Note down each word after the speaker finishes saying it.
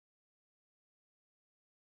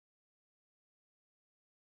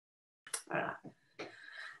All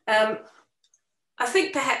right. I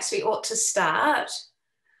think perhaps we ought to start.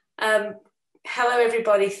 Hello,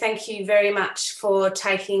 everybody. Thank you very much for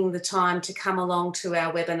taking the time to come along to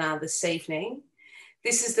our webinar this evening.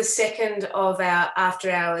 This is the second of our After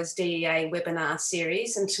Hours DEA webinar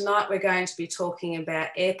series, and tonight we're going to be talking about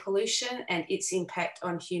air pollution and its impact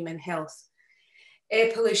on human health.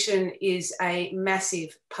 Air pollution is a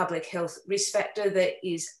massive public health risk factor that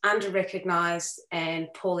is under-recognised and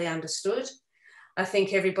poorly understood. I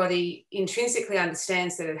think everybody intrinsically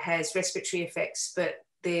understands that it has respiratory effects, but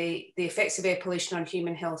the effects of air pollution on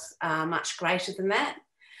human health are much greater than that.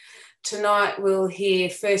 Tonight we'll hear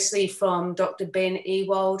firstly from Dr. Ben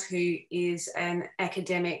Ewald, who is an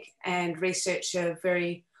academic and researcher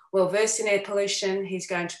very well versed in air pollution. He's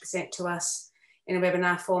going to present to us in a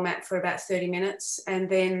webinar format for about 30 minutes. And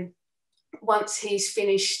then once he's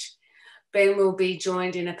finished, Ben will be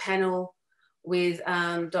joined in a panel with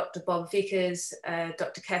Dr. Bob Vickers,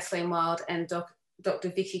 Dr. Kathleen Wild and Dr.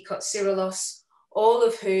 Vicky Kotsiroulos, all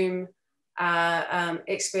of whom are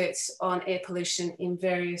experts on air pollution in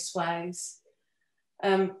various ways.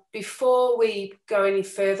 Before we go any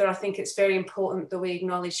further, I think it's very important that we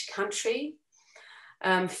acknowledge country.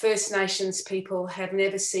 First Nations people have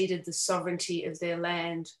never ceded the sovereignty of their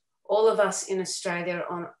land. All of us in Australia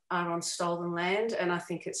are on stolen land, and I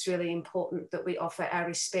think it's really important that we offer our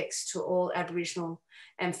respects to all Aboriginal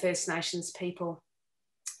and First Nations people.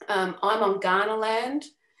 I'm on Kaurna land.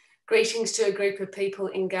 Greetings to a group of people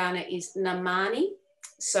in Ghana is Namani.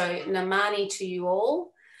 So Namani to you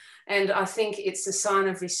all. And I think it's a sign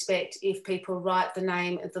of respect if people write the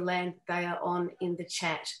name of the land they are on in the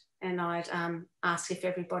chat. And I'd ask if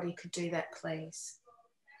everybody could do that, please.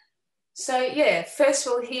 So yeah, first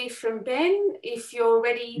we'll hear from Ben. If you're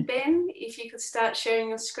ready, Ben, if you could start sharing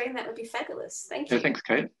your screen, that would be fabulous. Thank you. Yeah, thanks,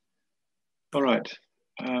 Kate. All right,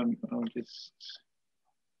 I'll just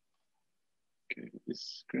go to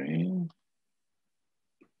this screen.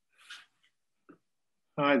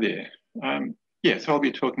 Hi there. Yeah, so I'll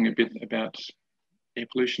be talking a bit about air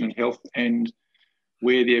pollution and health and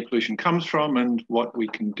where the air pollution comes from and what we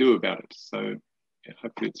can do about it. So yeah,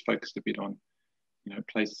 hopefully it's focused a bit on, you know,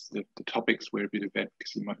 the topics where a bit of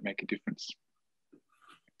advocacy might make a difference.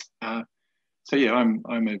 So yeah,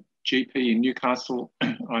 I'm a GP in Newcastle.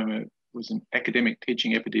 Was an academic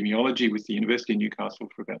teaching epidemiology with the University of Newcastle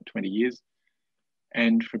for about 20 years.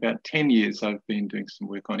 And for about 10 years, I've been doing some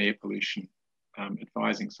work on air pollution,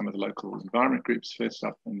 advising some of the local environment groups first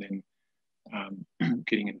up, and then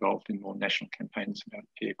getting involved in more national campaigns about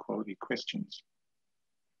air quality questions.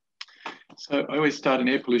 So I always start an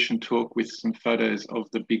air pollution talk with some photos of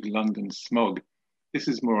the big London smog. This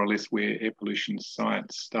is more or less where air pollution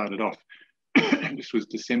science started off. This was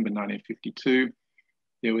December 1952.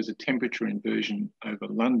 There was a temperature inversion over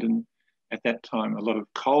London. At that time, a lot of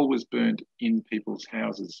coal was burned in people's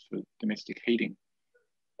houses for domestic heating.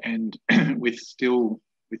 And with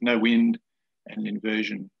no wind and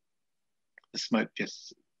inversion, the smoke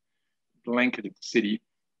just blanketed the city.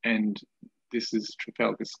 And this is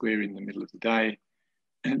Trafalgar Square in the middle of the day.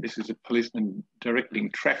 And this is a policeman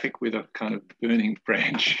directing traffic with a kind of burning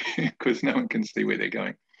branch because no one can see where they're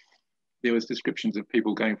going. There was descriptions of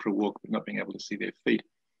people going for a walk but not being able to see their feet.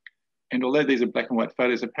 And although these are black and white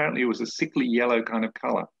photos, apparently it was a sickly yellow kind of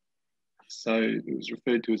colour. So it was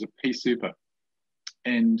referred to as a pea super.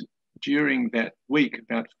 And during that week,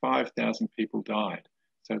 about 5,000 people died.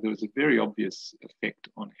 So there was a very obvious effect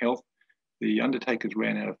on health. The undertakers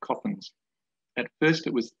ran out of coffins. At first,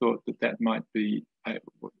 it was thought that that might be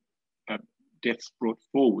deaths brought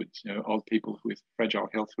forwards, you know, old people with fragile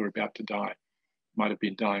health who are about to die, might have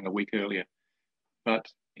been dying a week earlier. But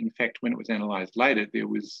in fact, when it was analysed later, there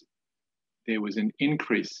was an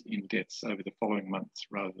increase in deaths over the following months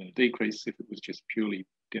rather than a decrease if it was just purely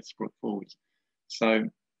deaths brought forwards. So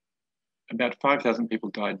about 5,000 people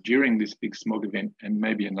died during this big smog event, and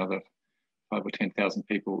maybe another 5,000 or 10,000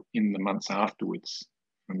 people in the months afterwards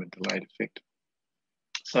from a delayed effect.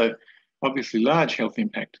 So obviously large health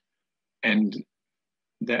impact, and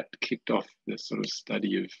that kicked off the sort of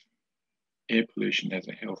study of air pollution as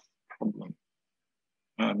a health problem.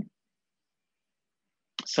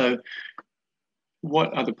 So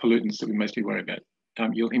what are the pollutants that we mostly worry about?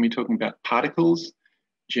 You'll hear me talking about particles,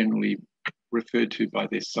 generally referred to by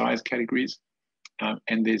their size categories.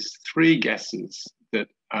 And there's three gases that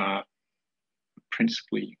are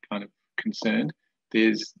principally kind of concerned.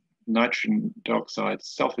 There's nitrogen dioxide,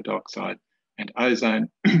 sulfur dioxide, and ozone.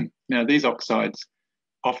 Now, these oxides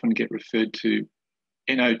often get referred to,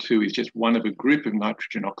 NO2 is just one of a group of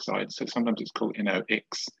nitrogen oxides. So sometimes it's called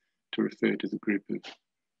NOx to refer to the group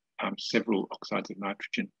of several oxides of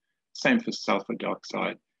nitrogen. Same for sulfur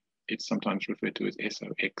dioxide. It's sometimes referred to as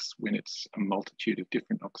SOx when it's a multitude of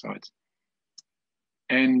different oxides.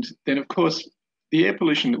 And then, of course, the air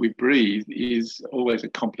pollution that we breathe is always a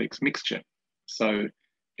complex mixture. So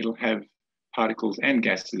it'll have particles and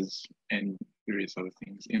gases and various other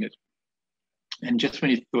things in it. And just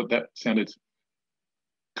when you thought that sounded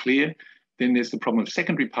clear, then there's the problem of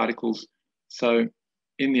secondary particles. So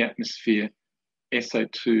in the atmosphere,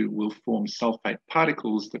 SO2 will form sulfate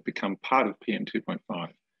particles that become part of PM2.5.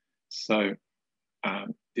 So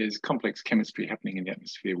there's complex chemistry happening in the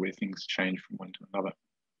atmosphere where things change from one to another.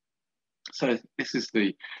 So this is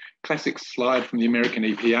the classic slide from the American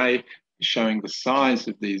EPA showing the size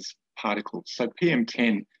of these particles. So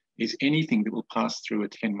PM10 is anything that will pass through a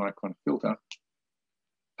 10 micron filter.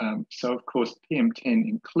 So of course, PM10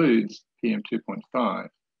 includes PM2.5.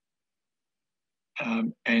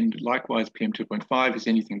 And likewise, PM2.5 is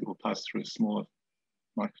anything that will pass through a smaller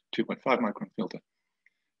 2.5 micron filter.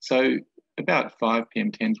 So about 5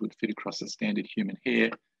 PM10s would fit across a standard human hair,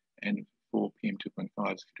 and 4 PM2.5s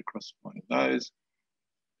fit across one of those.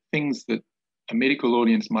 Things that a medical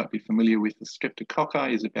audience might be familiar with, the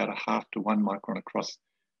streptococci is about a 0.5 to 1 micron across,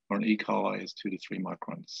 or an E. coli is 2 to 3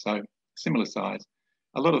 microns. So similar size.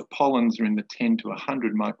 A lot of pollens are in the 10 to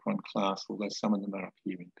 100 micron class, although some of them are up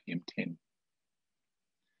here in PM10.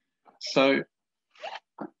 So,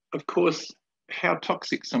 of course, how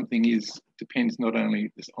toxic something is depends not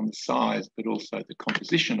only on the size, but also the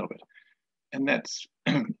composition of it. And that's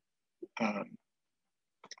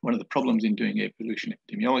one of the problems in doing air pollution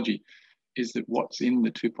epidemiology, is that what's in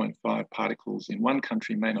the 2.5 particles in one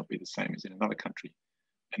country may not be the same as in another country.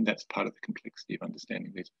 And that's part of the complexity of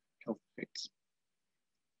understanding these health effects.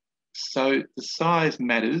 So the size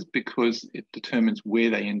matters because it determines where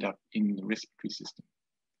they end up in the respiratory system.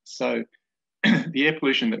 So the air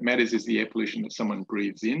pollution that matters is the air pollution that someone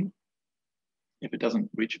breathes in. If it doesn't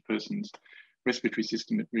reach a person's respiratory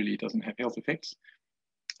system, it really doesn't have health effects.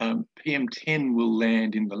 PM10 will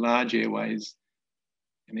land in the large airways,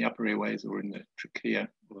 in the upper airways, or in the trachea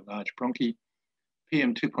or the large bronchi.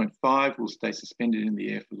 PM2.5 will stay suspended in the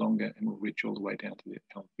air for longer and will reach all the way down to the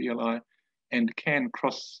alveoli and can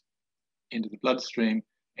cross into the bloodstream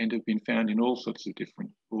and have been found in all sorts of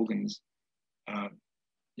different organs.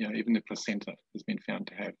 You know, even the placenta has been found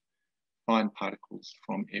to have fine particles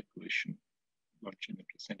from air pollution lodged in the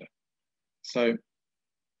placenta. So,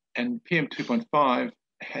 and PM2.5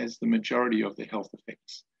 has the majority of the health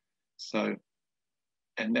effects. So,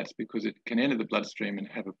 and that's because it can enter the bloodstream and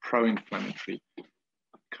have a pro-inflammatory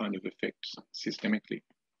kind of effect systemically.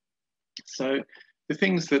 So the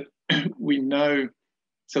things that we know,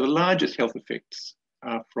 so the largest health effects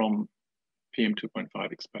are from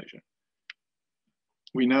PM2.5 exposure.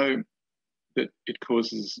 We know that it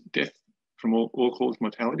causes death from all-cause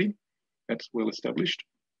mortality. That's well established.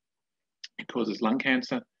 It causes lung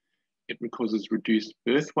cancer. It causes reduced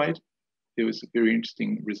birth weight. There was very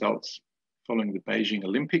interesting results following the Beijing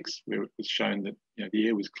Olympics, where it was shown that the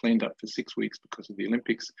air was cleaned up for 6 weeks because of the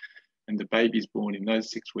Olympics, and the babies born in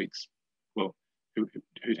those 6 weeks, well, who'd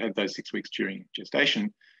had those 6 weeks during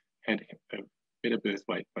gestation, had a better birth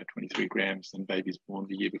weight by 23 grams than babies born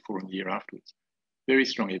the year before and the year afterwards. Very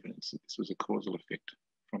strong evidence that this was a causal effect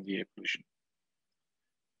from the air pollution.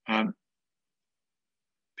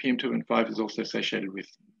 PM2.5 is also associated with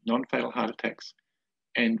non-fatal heart attacks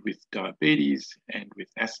and with diabetes and with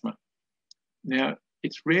asthma. Now,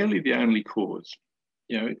 it's rarely the only cause.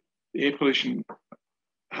 Air pollution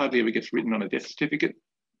hardly ever gets written on a death certificate,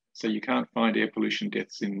 so you can't find air pollution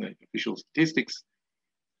deaths in the official statistics,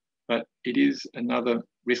 but it is another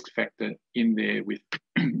risk factor in there with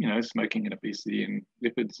smoking and obesity and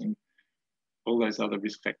lipids and all those other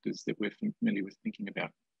risk factors that we're familiar with thinking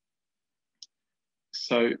about.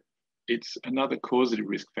 So it's another causative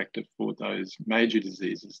risk factor for those major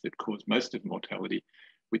diseases that cause most of mortality,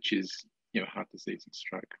 which is heart disease and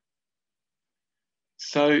stroke.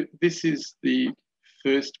 So this is the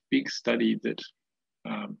first big study that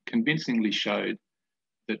convincingly showed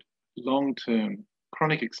that long-term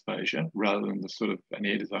chronic exposure, rather than the sort of an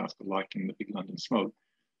air disaster like in the big London smog,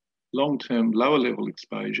 long-term lower level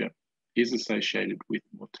exposure is associated with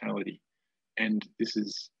mortality. And this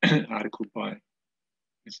is an article by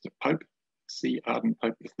Mr. Pope, C. Arden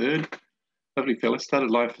Pope III. Lovely fellow, started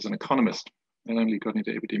life as an economist and only got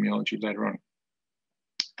into epidemiology later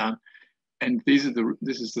on. And this is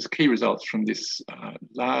the key results from this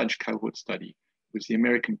large cohort study. It was the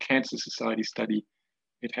American Cancer Society study.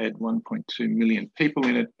 It had 1.2 million people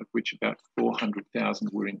in it, of which about 400,000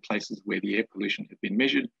 were in places where the air pollution had been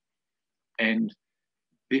measured. And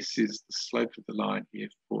this is the slope of the line here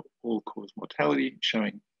for all-cause mortality,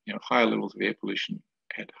 showing higher levels of air pollution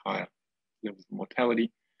had higher levels of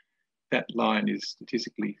mortality. That line is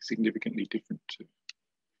statistically significantly different to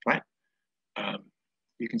flat.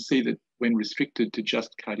 You can see that when restricted to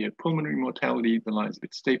just cardiopulmonary mortality, the line is a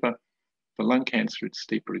bit steeper. For lung cancer, it's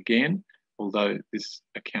steeper again, although this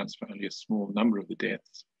accounts for only a small number of the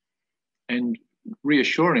deaths. And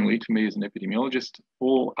reassuringly to me as an epidemiologist,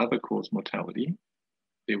 all other cause mortality,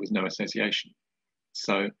 there was no association.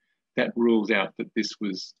 So that rules out that this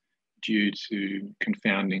was due to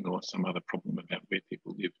confounding or some other problem about where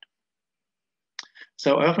people lived.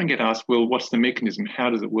 So I often get asked, well, what's the mechanism?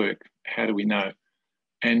 How does it work? How do we know?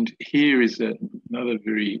 And here is another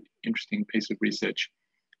very interesting piece of research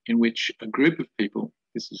in which a group of people,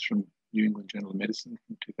 this is from New England Journal of Medicine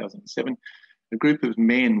from 2007, a group of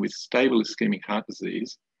men with stable ischemic heart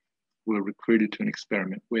disease were recruited to an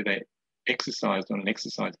experiment where they exercised on an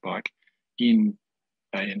exercise bike in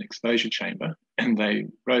an exposure chamber, and they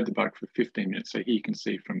rode the bike for 15 minutes. So here you can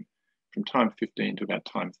see from time 15 to about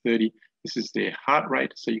time 30, this is their heart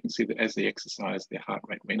rate. So you can see that as they exercised, their heart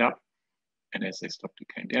rate went up, and as they stopped,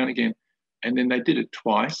 it came down again. And then they did it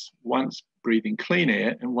twice, once breathing clean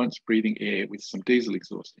air and once breathing air with some diesel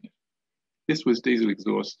exhaust in it. This was diesel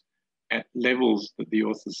exhaust at levels that the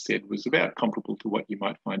authors said was about comparable to what you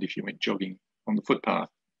might find if you went jogging on the footpath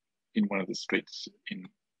in one of the streets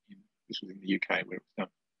this was in the UK where it was done.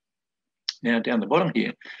 Now down the bottom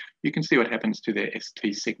here, you can see what happens to their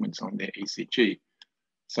ST segments on their ECG.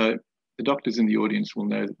 So the doctors in the audience will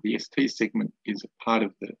know that the ST segment is a part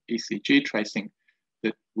of the ECG tracing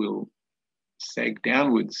that will sag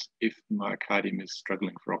downwards if the myocardium is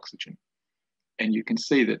struggling for oxygen. And you can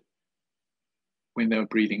see that when they were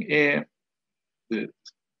breathing air, it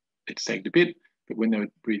sagged a bit, but when they were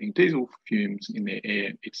breathing diesel fumes in their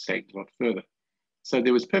air, it sagged a lot further. So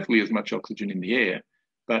there was perfectly as much oxygen in the air,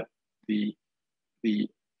 but the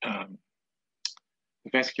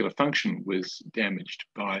vascular function was damaged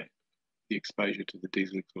by the exposure to the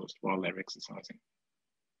diesel exhaust while they were exercising.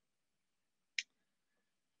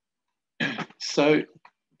 So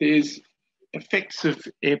there's effects of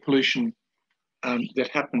air pollution that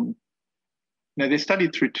happen. Now they're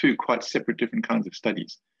studied through two quite separate different kinds of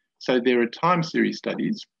studies. So there are time series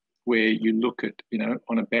studies where you look at,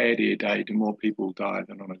 on a bad air day, do more people die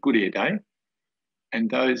than on a good air day? And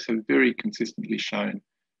those have very consistently shown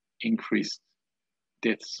increased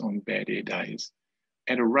deaths on bad air days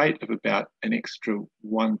at a rate of about an extra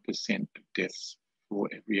 1% of deaths for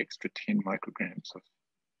every extra 10 micrograms of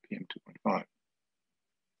PM2.5.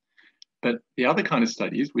 But the other kind of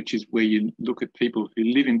studies, which is where you look at people who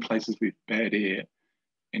live in places with bad air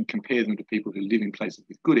and compare them to people who live in places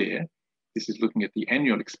with good air, this is looking at the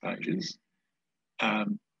annual exposures,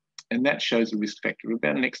 and that shows a risk factor of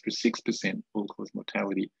about an extra 6% all-cause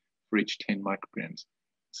mortality for each 10 micrograms.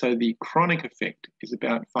 So the chronic effect is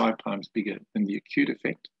about 5 times bigger than the acute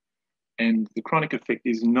effect. And the chronic effect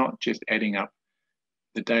is not just adding up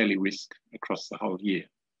the daily risk across the whole year.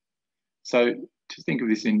 So to think of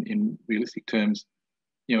this in realistic terms,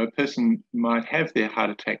 a person might have their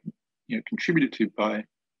heart attack contributed to by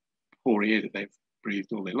poor air that they've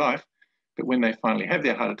breathed all their life, but when they finally have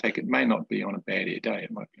their heart attack, it may not be on a bad air day,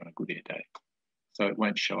 it might be on a good air day. So it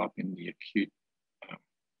won't show up in the acute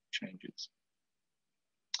changes.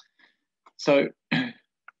 So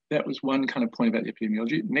that was one kind of point about the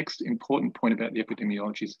epidemiology. Next important point about the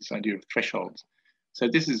epidemiology is this idea of thresholds. So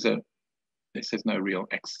this has no real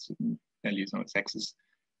values on its axis.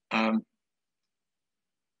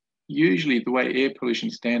 Usually the way air pollution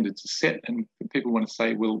standards are set, and people want to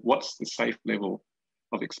say, well, what's the safe level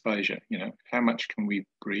of exposure? How much can we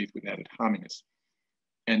breathe without it harming us?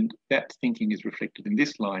 And that thinking is reflected in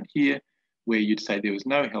this line here, where you'd say there was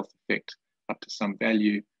no health effect up to some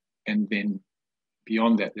value, and then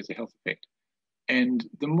beyond that, there's a health effect. And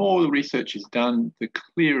the more the research is done, the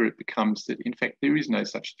clearer it becomes that, in fact, there is no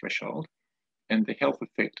such threshold, and the health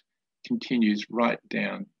effect continues right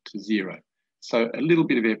down to 0. So a little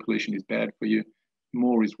bit of air pollution is bad for you,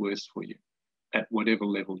 more is worse for you, at whatever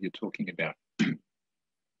level you're talking about.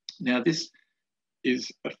 Now, this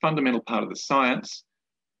is a fundamental part of the science,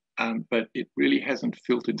 but it really hasn't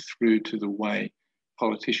filtered through to the way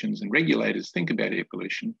politicians and regulators think about air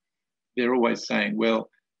pollution. They're always saying,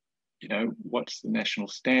 well, what's the national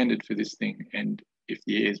standard for this thing? And if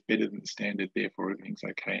the air is better than the standard, therefore everything's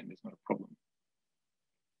okay and there's not a problem.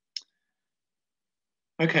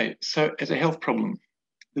 Okay, so as a health problem,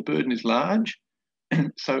 the burden is large.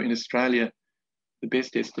 So in Australia, the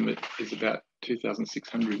best estimate is about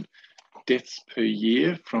 2,600 deaths per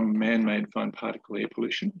year from man-made fine particle air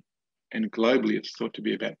pollution. And globally, it's thought to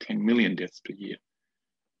be about 10 million deaths per year.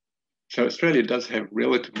 So Australia does have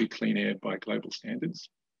relatively clean air by global standards,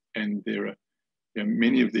 and there are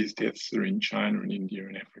many of these deaths are in China and India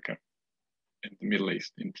and Africa and the Middle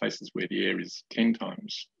East, in places where the air is 10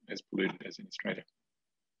 times as polluted as in Australia.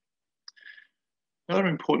 Another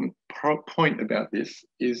important point about this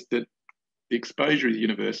is that the exposure is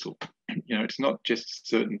universal. It's not just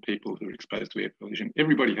certain people who are exposed to air pollution.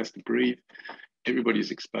 Everybody has to breathe. Everybody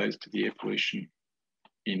is exposed to the air pollution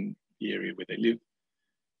in the area where they live.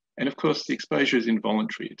 And of course, the exposure is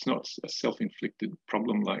involuntary. It's not a self-inflicted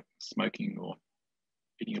problem like smoking or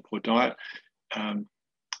eating a poor diet.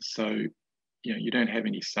 So, you don't have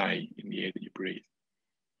any say in the air that you breathe.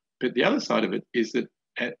 But the other side of it is that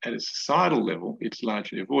at a societal level, it's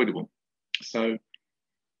largely avoidable. So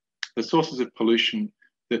the sources of pollution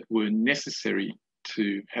that were necessary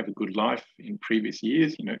to have a good life in previous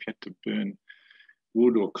years, if you had to burn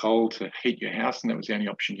wood or coal to heat your house and that was the only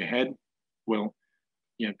option you had, well,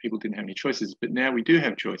 people didn't have any choices. But now we do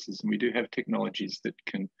have choices, and we do have technologies that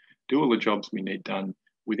can do all the jobs we need done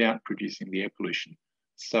without producing the air pollution.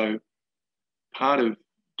 So part of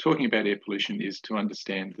talking about air pollution is to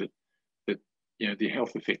understand that the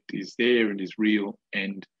health effect is there and is real,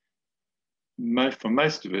 and for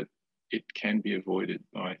most of it, it can be avoided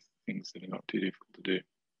by things that are not too difficult to do.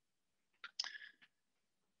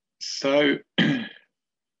 So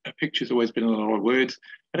a picture's always been a lot of words.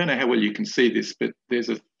 I don't know how well you can see this, but there's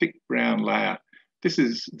a thick brown layer. This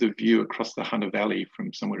is the view across the Hunter Valley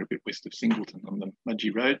from somewhere a bit west of Singleton on the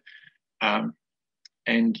Mudgee Road.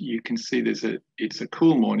 And you can see it's a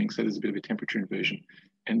cool morning, so there's a bit of a temperature inversion.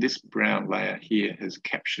 And this brown layer here has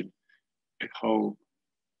captured a whole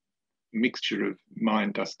mixture of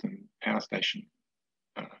mine dust and power station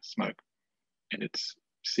smoke. And it's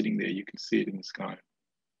sitting there, you can see it in the sky.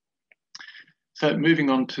 So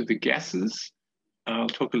moving on to the gases, I'll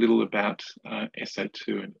talk a little about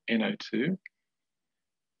SO2 and NO2.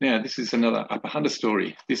 Now, this is another Upper Hunter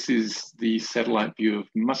story. This is the satellite view of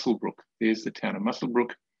Muswellbrook. There's the town of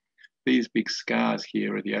Muswellbrook. These big scars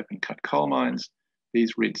here are the open cut coal mines.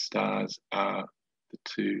 These red stars are the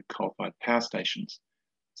two coal-fired power stations.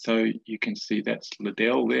 So you can see that's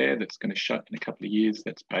Liddell there, that's going to shut in a couple of years.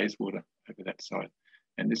 That's Bayswater over that side.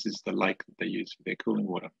 And this is the lake that they use for their cooling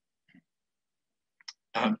water.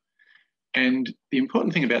 And the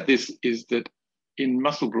important thing about this is that in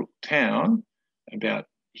Muswellbrook town, about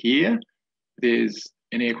here, there's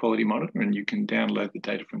an air quality monitor, and you can download the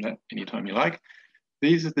data from that anytime you like.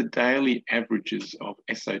 These are the daily averages of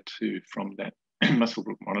SO2 from that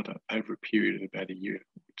Muswellbrook monitor over a period of about a year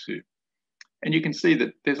or two. And you can see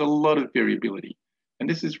that there's a lot of variability. And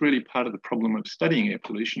this is really part of the problem of studying air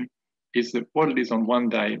pollution, is that what it is on one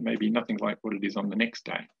day may be nothing like what it is on the next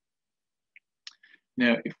day.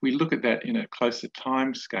 Now, if we look at that in a closer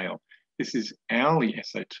time scale, this is hourly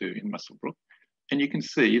SO2 in Muswellbrook. And you can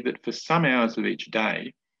see that for some hours of each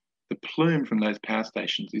day, the plume from those power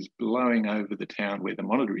stations is blowing over the town where the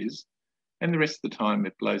monitor is, and the rest of the time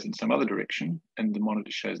it blows in some other direction and the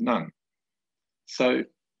monitor shows none. So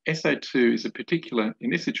SO2 is in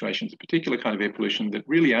this situation, is a particular kind of air pollution that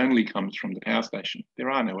really only comes from the power station. There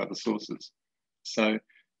are no other sources. So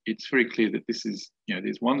it's very clear that this is,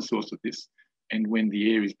 there's one source of this, and when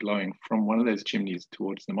the air is blowing from one of those chimneys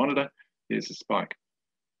towards the monitor, there's a spike.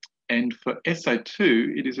 And for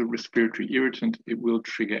SO2, it is a respiratory irritant. It will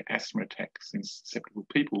trigger asthma attacks in susceptible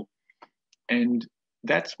people. And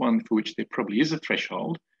that's one for which there probably is a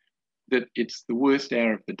threshold, that it's the worst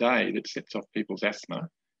hour of the day that sets off people's asthma.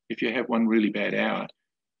 If you have one really bad hour,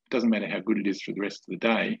 it doesn't matter how good it is for the rest of the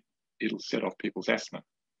day, it'll set off people's asthma.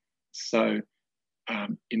 So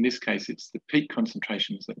in this case, it's the peak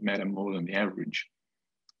concentrations that matter more than the average.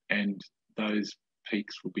 And those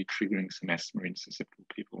peaks will be triggering some asthma in susceptible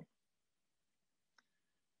people.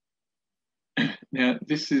 Now,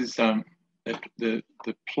 this is the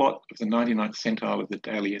plot of the 99th centile of the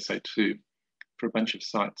daily SO2 for a bunch of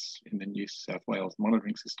sites in the New South Wales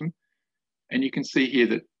monitoring system. And you can see here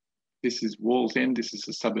that this is Wallsend. This is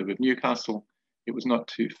a suburb of Newcastle. It was not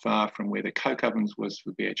too far from where the coke ovens was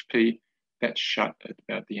for BHP. That shut at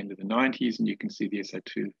about the end of the 90s, and you can see the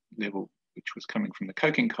SO2 level, which was coming from the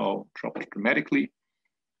coking coal, dropped dramatically.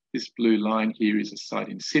 This blue line here is a site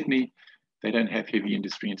in Sydney. They don't have heavy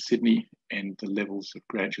industry in Sydney, and the levels have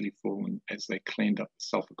gradually fallen as they cleaned up the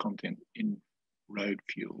sulphur content in road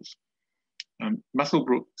fuels.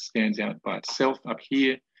 Muswellbrook stands out by itself. Up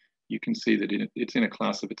here, you can see that it's in a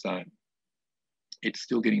class of its own. It's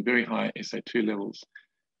still getting very high SO2 levels,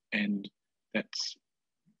 and that's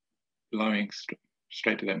blowing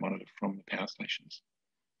straight to that monitor from the power stations.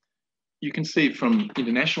 You can see from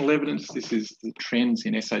international evidence, this is the trends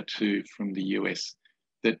in SO2 from the US,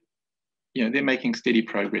 that they're making steady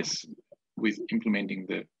progress with implementing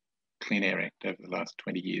the Clean Air Act over the last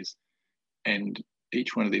 20 years. And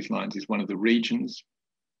each one of these lines is one of the regions.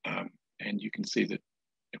 And you can see that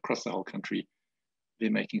across the whole country,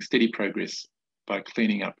 they're making steady progress by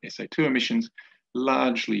cleaning up SO2 emissions,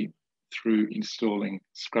 largely through installing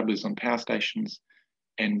scrubbers on power stations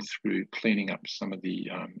and through cleaning up some of the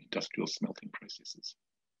industrial smelting processes.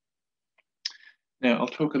 Now, I'll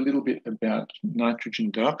talk a little bit about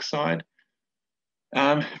nitrogen dioxide.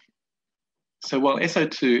 So while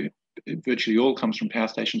SO2 virtually all comes from power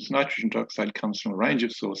stations, nitrogen dioxide comes from a range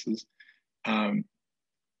of sources,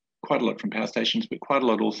 quite a lot from power stations, but quite a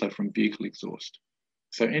lot also from vehicle exhaust.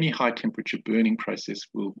 So any high temperature burning process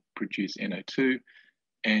will produce NO2.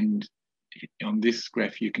 And on this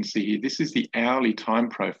graph, you can see here, this is the hourly time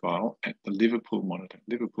profile at the Liverpool monitor.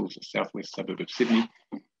 Liverpool's a southwest suburb of Sydney,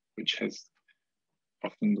 which has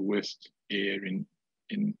often the worst air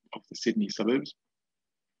of the Sydney suburbs.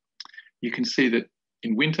 You can see that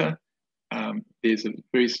in winter, there's a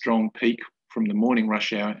very strong peak from the morning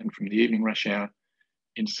rush hour and from the evening rush hour.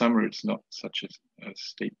 In summer, it's not such a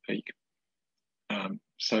steep peak.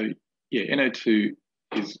 So yeah, NO2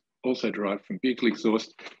 is also derived from vehicle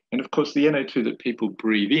exhaust. And of course, the NO2 that people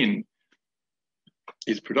breathe in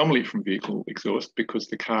is predominantly from vehicle exhaust because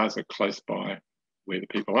the cars are close by where the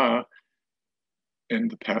people are,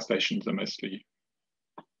 and the power stations are mostly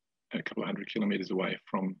a couple of 100 kilometres away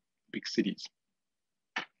from big cities.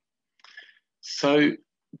 So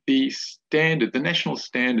the national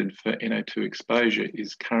standard for NO2 exposure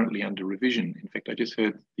is currently under revision. In fact, I just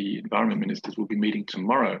heard the environment ministers will be meeting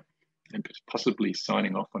tomorrow and possibly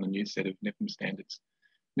signing off on a new set of NEPM standards.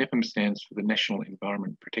 NEPM stands for the National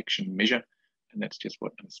Environment Protection Measure, and that's just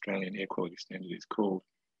what an Australian air quality standard is called.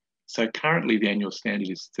 So currently the annual standard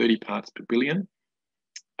is 30 parts per billion,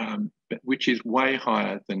 which is way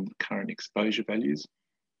higher than current exposure values.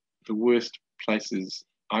 The worst places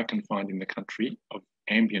I can find in the country of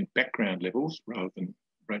ambient background levels rather than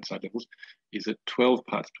roadside levels is at 12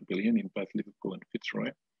 parts per billion in both Liverpool and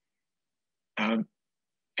Fitzroy.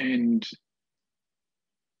 And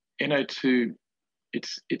NO2,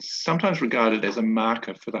 it's sometimes regarded as a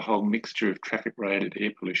marker for the whole mixture of traffic-related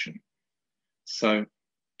air pollution. So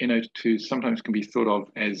NO2 sometimes can be thought of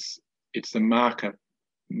as it's a marker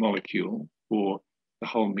molecule for the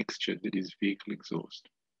whole mixture that is vehicle exhaust.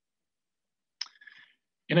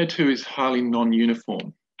 NO2 is highly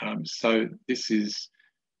non-uniform. So this is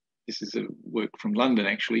a work from London,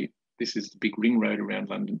 actually. This is the big ring road around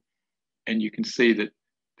London. And you can see that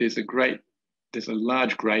there's a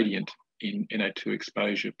large gradient in NO2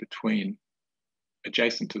 exposure between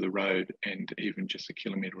adjacent to the road and even just a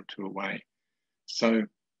kilometre or two away. So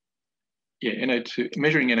yeah,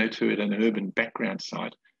 measuring NO2 at an urban background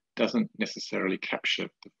site doesn't necessarily capture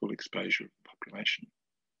the full exposure of the population.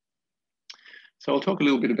 So I'll talk a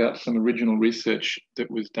little bit about some original research that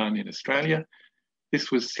was done in Australia.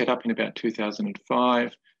 This was set up in about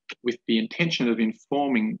 2005 with the intention of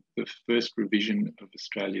informing the first revision of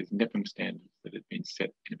Australia's NEPM standards that had been set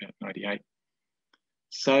in about 98.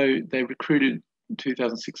 So they recruited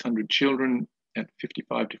 2,600 children at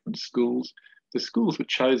 55 different schools. The schools were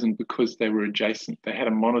chosen because they were adjacent. They had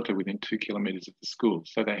a monitor within 2 kilometres of the school.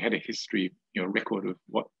 So they had a history, record of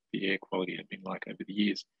what the air quality had been like over the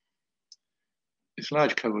years. This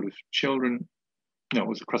large cohort of children, no, it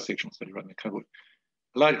was a cross-sectional study right in the cohort,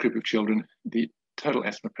 a large group of children, the total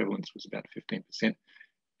asthma prevalence was about 15%,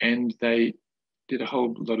 and they did a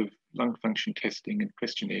whole lot of lung function testing and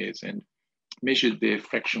questionnaires and measured their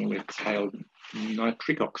fractional exhaled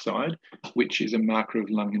nitric oxide, which is a marker of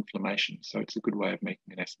lung inflammation. So it's a good way of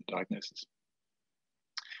making an asthma diagnosis.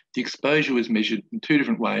 The exposure was measured in two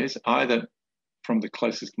different ways, either from the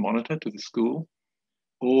closest monitor to the school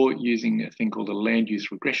or using a thing called a land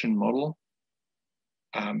use regression model,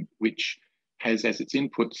 which has as its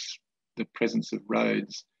inputs the presence of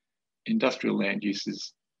roads, industrial land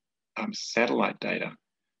uses, satellite data.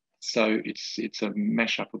 So it's a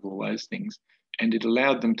mashup of all those things. And it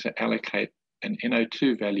allowed them to allocate an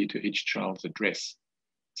NO2 value to each child's address.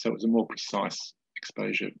 So it was a more precise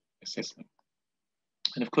exposure assessment.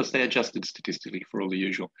 And of course, they adjusted statistically for all the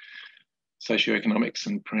usual socioeconomics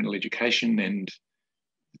and parental education and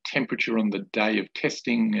the temperature on the day of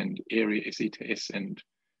testing and area SE to S, and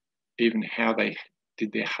even how they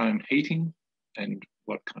did their home heating and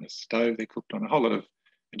what kind of stove they cooked on, a whole lot of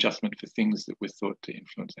adjustment for things that were thought to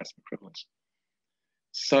influence asthma prevalence.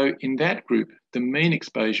 So in that group, the mean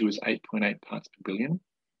exposure was 8.8 parts per billion,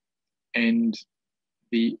 and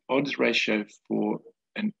the odds ratio for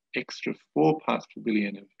an extra 4 parts per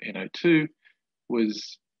billion of NO2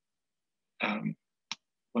 was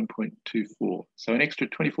 1.24. So an extra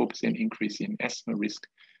 24% increase in asthma risk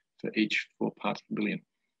for each 4 parts per billion.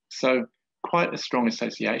 So quite a strong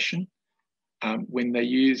association. When they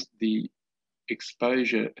used the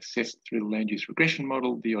exposure assessed through the land use regression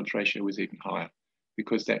model, the odds ratio was even higher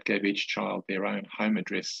because that gave each child their own home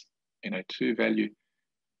address NO2 value,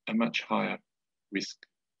 a much higher risk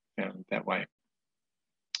found that way.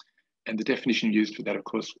 And the definition used for that, of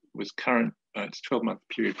course, was current, it's 12-month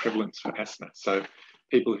period prevalence for asthma. So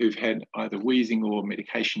people who've had either wheezing or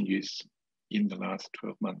medication use in the last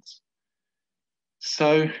 12 months.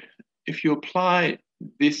 So if you apply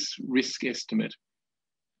this risk estimate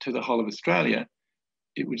to the whole of Australia,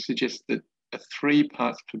 it would suggest that a 3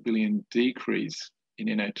 parts per billion decrease in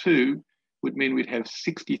NO2 would mean we'd have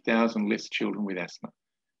 60,000 less children with asthma.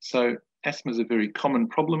 So asthma is a very common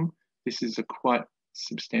problem. This is a quite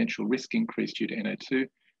substantial risk increase due to NO2.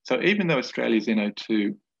 So even though Australia's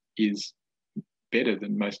NO2 is better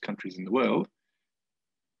than most countries in the world,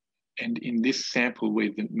 and in this sample where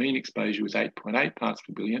the mean exposure was 8.8 parts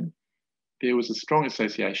per billion, there was a strong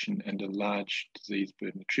association and a large disease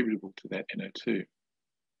burden attributable to that NO2.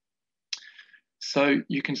 So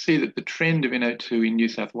you can see that the trend of NO2 in New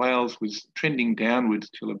South Wales was trending downwards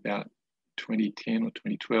till about 2010 or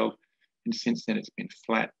 2012, and since then it's been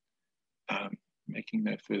flat, making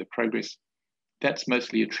no further progress. That's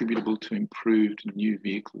mostly attributable to improved new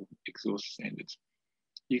vehicle exhaust standards.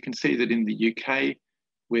 You can see that in the UK,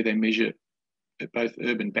 where they measure both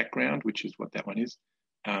urban background, which is what that one is,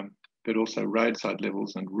 but also roadside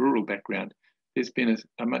levels and rural background, there's been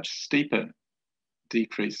a much steeper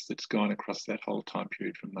decrease that's gone across that whole time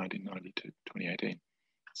period from 1990 to 2018.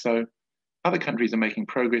 So other countries are making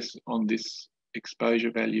progress on this exposure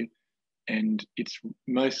value, and it's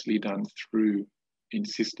mostly done through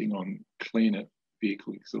insisting on cleaner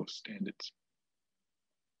vehicle exhaust standards.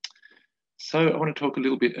 So I want to talk a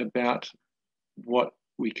little bit about what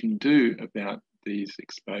we can do about these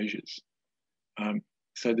exposures.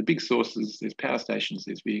 So the big sources, there's power stations,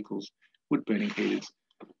 there's vehicles, wood burning heaters,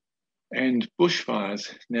 and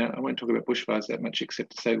bushfires. Now, I won't talk about bushfires that much,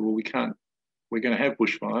 except to say, well, we're going to have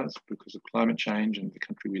bushfires because of climate change and the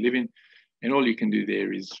country we live in. And all you can do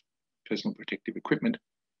there is personal protective equipment,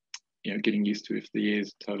 you know, getting used to if the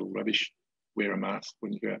air's total rubbish, wear a mask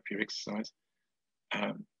when you go out for your exercise.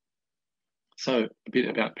 So a bit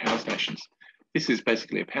about power stations. This is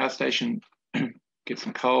basically a power station. Get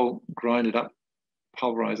some coal, grind it up,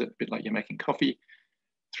 pulverize it, a bit like you're making coffee,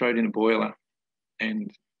 throw it in a boiler,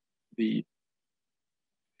 and the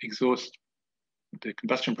exhaust, the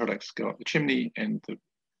combustion products go up the chimney and the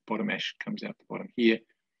bottom ash comes out the bottom here.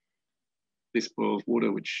 This boils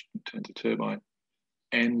water, which turns a turbine.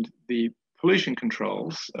 And the pollution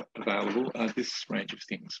controls available are this range of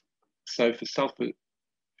things. So for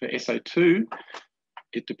SO2,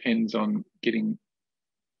 it depends on getting,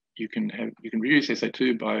 you can reduce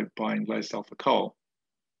SO2 by buying low sulfur coal.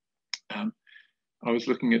 I was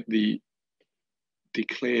looking at the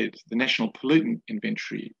National Pollutant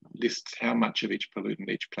Inventory lists how much of each pollutant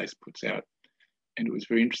each place puts out. And it was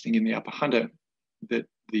very interesting in the Upper Hunter that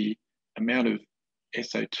the amount of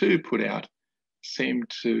SO2 put out seemed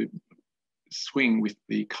to swing with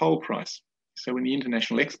the coal price. So when the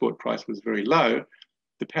international export price was very low,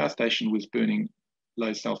 the power station was burning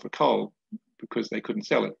low sulfur coal because they couldn't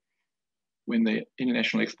sell it. When the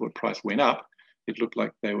international export price went up, it looked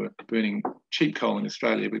like they were burning cheap coal in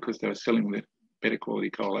Australia because they were selling the better quality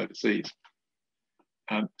coal overseas.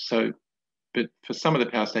 But for some of the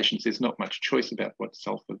power stations, there's not much choice about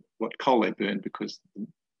what coal they burn because the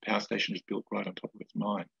power station is built right on top of its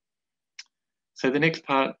mine. So the next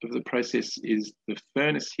part of the process is the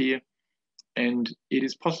furnace here. And it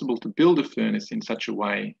is possible to build a furnace in such a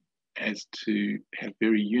way as to have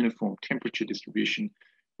very uniform temperature distribution,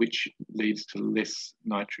 which leads to less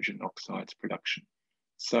nitrogen oxides production.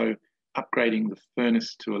 So upgrading the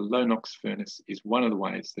furnace to a low NOx furnace is one of the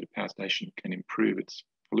ways that a power station can improve its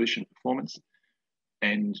pollution performance.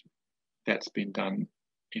 And that's been done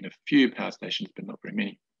in a few power stations, but not very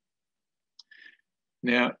many.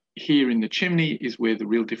 Now, here in the chimney is where the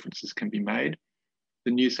real differences can be made.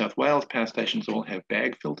 The New South Wales power stations all have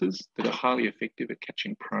bag filters that are highly effective at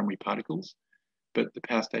catching primary particles, but the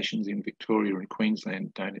power stations in Victoria and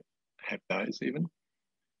Queensland don't have those even.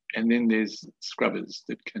 And then there's scrubbers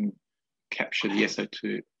that can capture the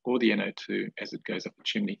SO2 or the NO2 as it goes up the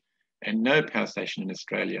chimney. And no power station in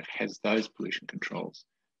Australia has those pollution controls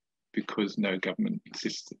because no government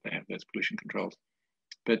insists that they have those pollution controls.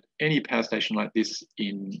 But any power station like this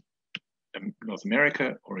in North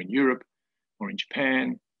America or in Europe or in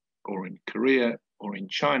Japan or in Korea or in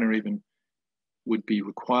China even would be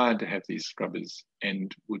required to have these scrubbers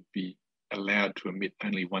and would be allowed to emit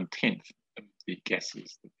only 1/10 of the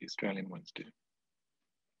gases that the Australian ones do.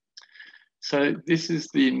 So this is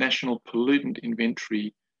the National Pollutant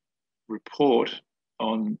Inventory report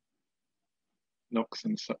on NOx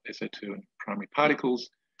and SO2 and primary particles.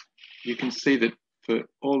 You can see that for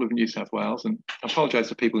all of New South Wales, and I apologise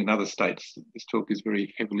to people in other states, this talk is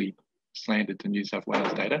very heavily slanted to New South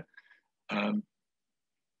Wales data,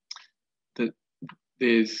 that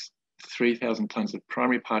there's 3,000 tonnes of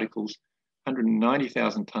primary particles,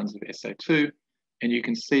 190,000 tonnes of SO2, and you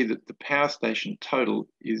can see that the power station total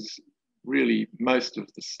is really most of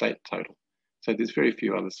the state total. So there's very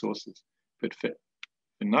few other sources. But for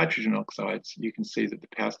nitrogen oxides, you can see that the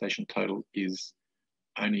power station total is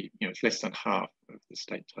only, it's less than half of the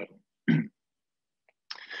state total.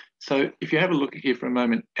 So if you have a look here for a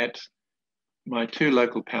moment at my two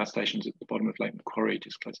local power stations at the bottom of Lake Macquarie,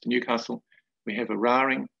 just close to Newcastle, we have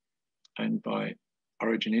Eraring, owned by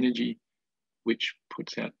Origin Energy, which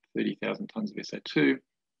puts out 30,000 tonnes of SO2,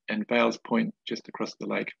 and Vales Point, just across the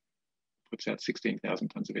lake, puts out 16,000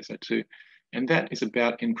 tonnes of SO2. And that is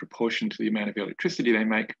about in proportion to the amount of electricity they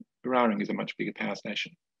make. Eraring is a much bigger power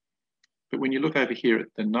station. But when you look over here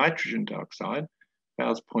at the nitrogen dioxide,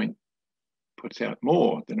 Vales Point puts out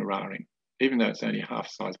more than Eraring. Even though it's only a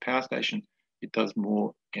half-size power station, it does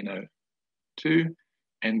more NO2,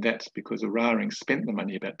 and that's because Eraring spent the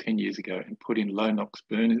money about 10 years ago and put in low NOx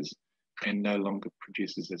burners and no longer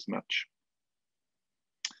produces as much.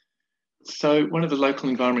 So one of the local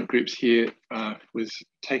environment groups here was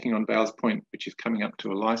taking on Vales Point, which is coming up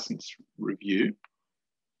to a license review,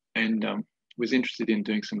 and was interested in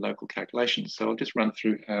doing some local calculations. So I'll just run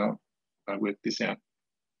through how I worked this out.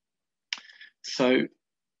 So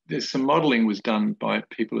there's some modelling was done by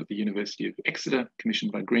people at the University of Exeter,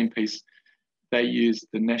 commissioned by Greenpeace. They used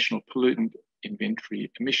the National Pollutant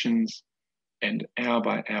Inventory emissions and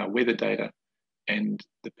hour-by-hour weather data and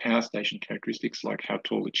the power station characteristics, like how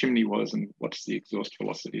tall the chimney was and what's the exhaust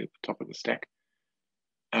velocity at the top of the stack.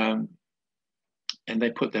 And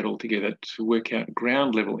they put that all together to work out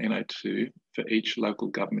ground level NO2 for each local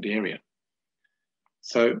government area.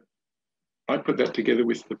 So I put that together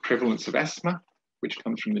with the prevalence of asthma, which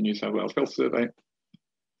comes from the New South Wales Health Survey,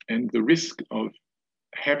 and the risk of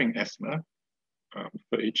having asthma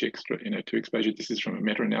for each extra NO2 exposure. This is from a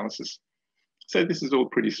meta-analysis. So this is all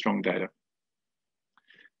pretty strong data.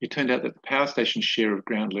 It turned out that the power station share of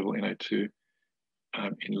ground level NO2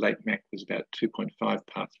 in Lake Mac was about 2.5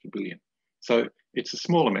 parts per billion. So it's a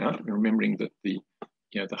small amount, remembering that the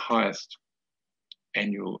highest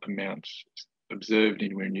annual amount observed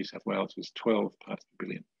anywhere in New South Wales was 12 parts per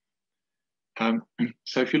billion.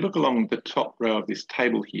 So if you look along the top row of this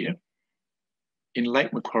table here, in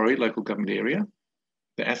Lake Macquarie, local government area,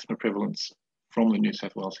 the asthma prevalence from the New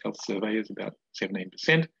South Wales Health Survey is about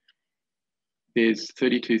 17%. There's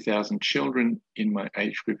 32,000 children in my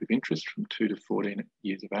age group of interest from 2 to 14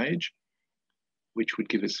 years of age, which would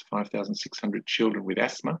give us 5,600 children with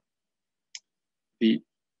asthma. The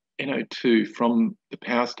NO2 from the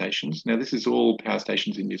power stations, now this is all power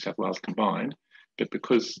stations in New South Wales combined, but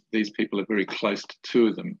because these people are very close to two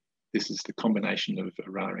of them, this is the combination of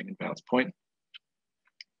Eraring and Vales Point,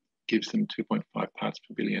 gives them 2.5 parts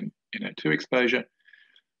per billion NO2 exposure,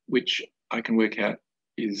 which I can work out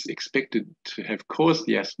is expected to have caused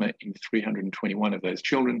the asthma in 321 of those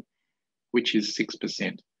children, which is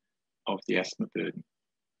 6% of the asthma burden.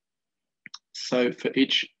 So for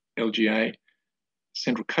each LGA,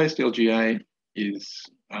 Central Coast LGA is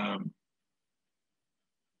a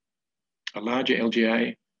larger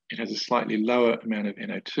LGA. It has a slightly lower amount of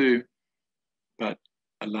NO2, but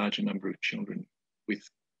a larger number of children with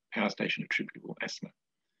power station attributable asthma.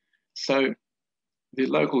 So the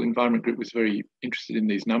local environment group was very interested in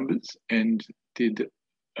these numbers and did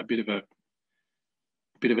a bit of an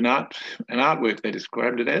artwork, they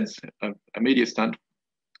described it as, a media stunt,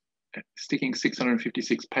 sticking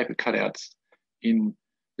 656 paper cutouts in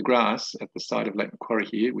the grass at the side of Lake Macquarie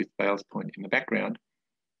here with Vales Point in the background,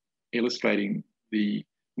 illustrating the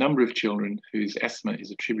number of children whose asthma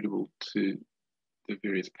is attributable to the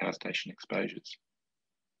various power station exposures.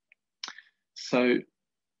 So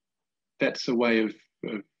that's a way of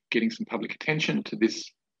getting some public attention to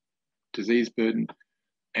this disease burden,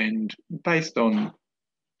 and based on,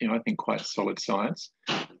 I think quite solid science.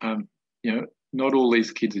 Not all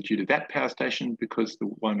these kids are due to that power station, because the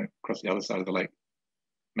one across the other side of the lake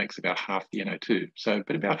makes about half the NO2. So,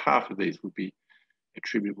 but about half of these would be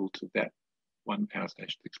attributable to that one power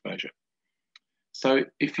station's exposure. So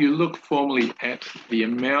if you look formally at the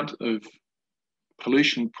amount of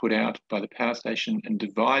pollution put out by the power station and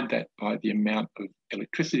divide that by the amount of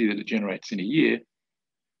electricity that it generates in a year,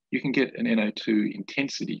 you can get an NO2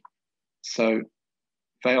 intensity. So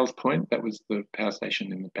Vales Point, that was the power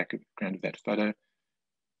station in the background of that photo,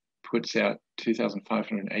 puts out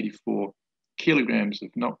 2,584 kilograms of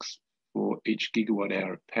NOx for each gigawatt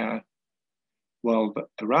hour of power, while the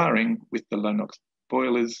Eraring with the low NOx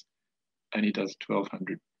boilers only does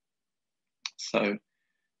 1,200. So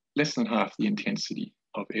less than half the intensity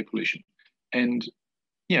of air pollution. And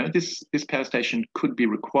this power station could be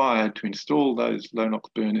required to install those low NOx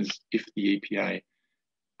burners if the EPA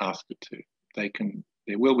ask it to.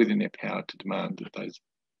 They're well within their power to demand that those,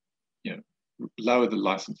 lower the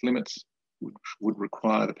license limits, would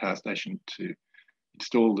require the power station to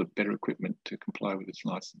install the better equipment to comply with its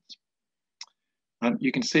license.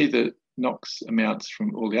 You can see the NOx amounts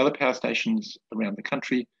from all the other power stations around the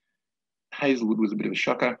country. Hazelwood was a bit of a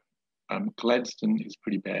shocker. Gladstone is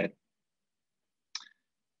pretty bad.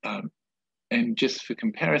 And just for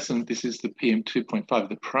comparison, this is the PM2.5,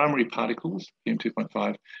 the primary particles,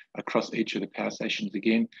 PM2.5, across each of the power stations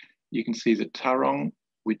again. You can see that Tauranga,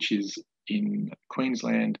 which is in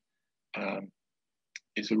Queensland,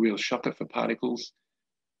 is a real shocker for particles.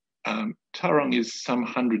 Tauranga is some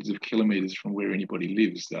hundreds of kilometres from where anybody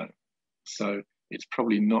lives, though. So it's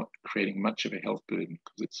probably not creating much of a health burden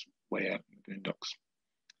because it's way out in the boondocks.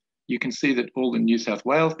 You can see that all the New South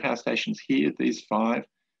Wales power stations here, these 5,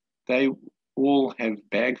 they all have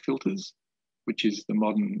bag filters, which is the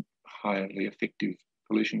modern, highly effective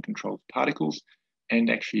pollution control of particles, and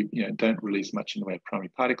actually don't release much in the way of primary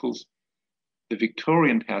particles. The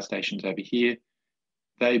Victorian power stations over here,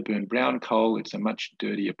 they burn brown coal. It's a much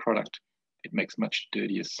dirtier product. It makes much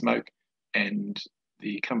dirtier smoke, and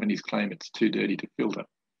the companies claim it's too dirty to filter.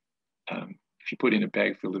 If you put in a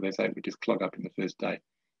bag filter, they say it would just clog up in the first day.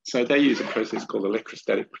 So they use a process called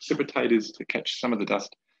electrostatic precipitators to catch some of the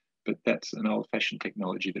dust, but that's an old-fashioned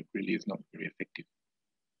technology that really is not very effective.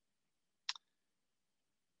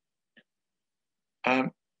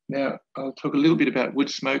 Now, I'll talk a little bit about wood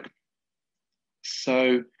smoke.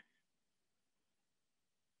 So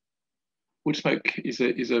wood smoke is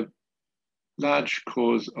a large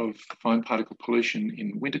cause of fine particle pollution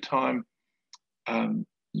in wintertime.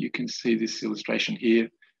 You can see this illustration here.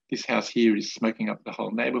 This house here is smoking up the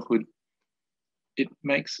whole neighbourhood. It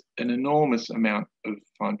makes an enormous amount of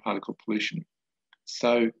fine particle pollution.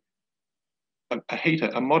 So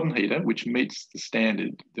a modern heater, which meets the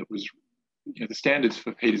standard that was, the standards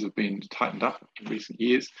for heaters have been tightened up in recent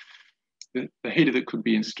years. The heater that could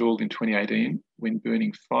be installed in 2018, when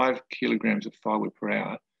burning 5 kilograms of firewood per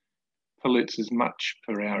hour, pollutes as much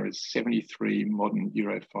per hour as 73 modern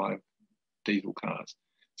Euro 5 diesel cars.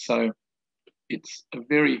 So it's a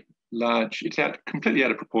very large, it's completely out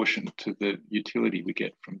of proportion to the utility we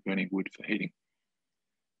get from burning wood for heating.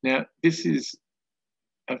 Now, this is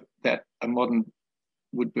a modern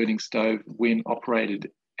wood burning stove when operated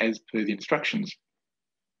as per the instructions.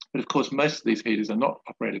 But of course, most of these heaters are not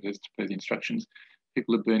operated as per the instructions.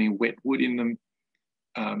 People are burning wet wood in them.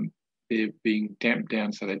 They're being damped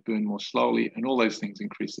down so they burn more slowly, and all those things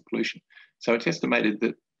increase the pollution. So it's estimated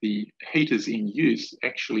that the heaters in use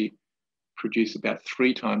actually produce about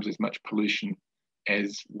 3 times as much pollution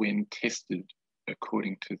as when tested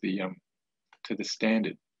according to the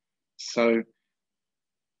standard. So,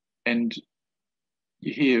 and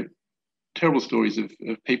you hear terrible stories of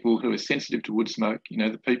people who are sensitive to wood smoke.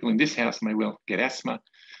 The people in this house may well get asthma.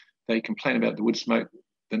 They complain about the wood smoke.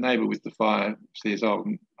 The neighbour with the fire says, "Oh,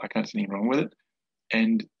 I can't see anything wrong with it."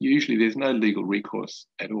 And usually there's no legal recourse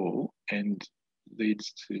at all, and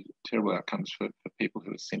leads to terrible outcomes for people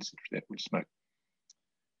who are sensitive to that wood smoke.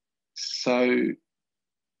 So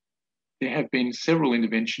there have been several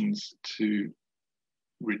interventions to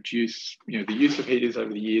reduce the use of heaters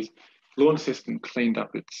over the years. Launceston cleaned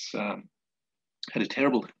up its, had a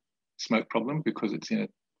terrible smoke problem because it's in a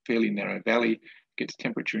fairly narrow valley, gets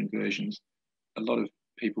temperature inversions. A lot of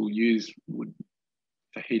people use wood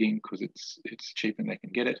for heating because it's cheap and they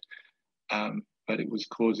can get it, but it was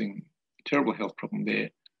causing a terrible health problem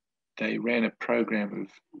there. They ran a program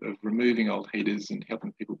of removing old heaters and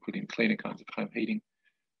helping people put in cleaner kinds of home heating,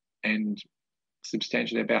 and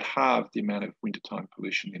substantially about halved the amount of wintertime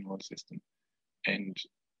pollution in Launceston, and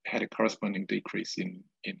had a corresponding decrease in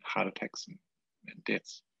heart attacks and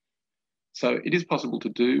deaths. So it is possible to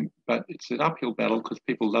do, but it's an uphill battle because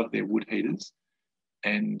people love their wood heaters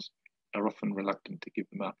and are often reluctant to give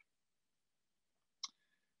them up.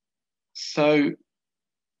 So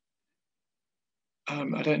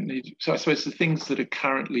so I suppose the things that are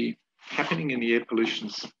currently happening in the air pollution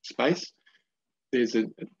space, there's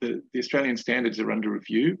the Australian standards are under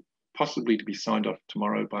review, possibly to be signed off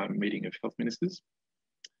tomorrow by a meeting of health ministers.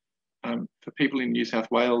 For people in New South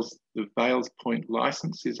Wales, the Vales Point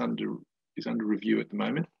licence is under review at the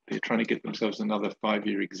moment. They're trying to get themselves another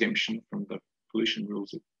 5-year exemption from the pollution rules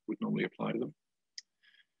that would normally apply to them.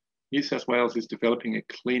 New South Wales is developing a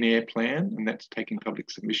clean air plan, and that's taking public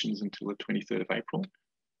submissions until the 23rd of April.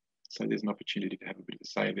 So there's an opportunity to have a bit of a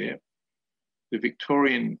say there. The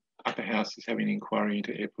Victorian Upper House is having an inquiry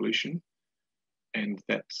into air pollution, and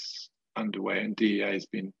that's underway, and DEA has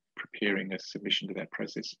been preparing a submission to that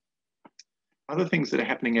process. Other things that are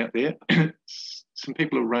happening out there, some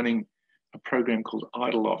people are running a program called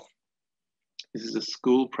Idle Off. This is a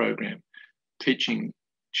school program teaching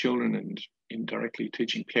children and indirectly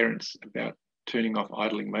teaching parents about turning off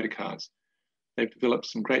idling motor cars. They've developed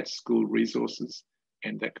some great school resources,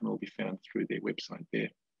 and that can all be found through their website there.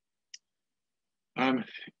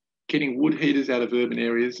 Getting wood heaters out of urban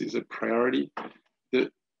areas is a priority. The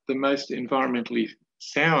most environmentally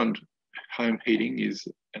sound home heating is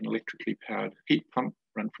an electrically powered heat pump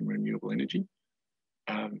run from renewable energy.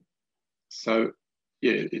 So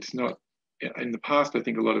yeah, it's not, in the past, I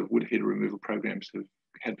think a lot of wood heater removal programs have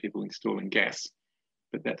had people installing gas,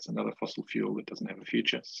 but that's another fossil fuel that doesn't have a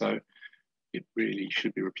future. So it really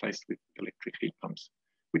should be replaced with electric heat pumps,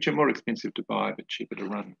 which are more expensive to buy, but cheaper to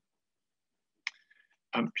run.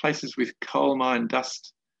 Places with coal mine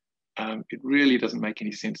dust, it really doesn't make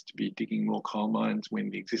any sense to be digging more coal mines when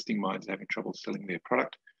the existing mines are having trouble selling their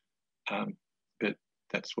product. But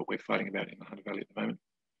that's what we're fighting about in the Hunter Valley at the moment.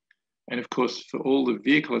 And of course, for all the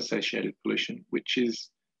vehicle associated pollution, which is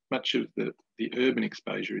much of the urban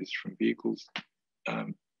exposure is from vehicles,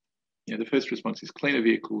 the first response is cleaner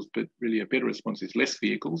vehicles, but really a better response is less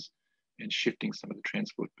vehicles and shifting some of the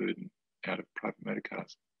transport burden out of private motor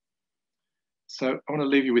cars. So I want to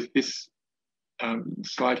leave you with this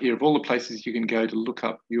slide here of all the places you can go to look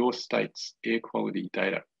up your state's air quality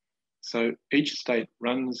data. So each state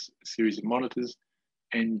runs a series of monitors,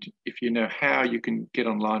 and if you know how, you can get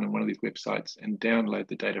online on one of these websites and download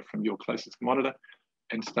the data from your closest monitor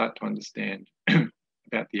and start to understand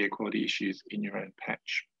about the air quality issues in your own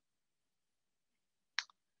patch.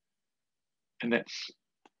 And that's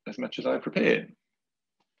as much as I prepared.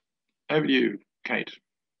 Over to you, Kate.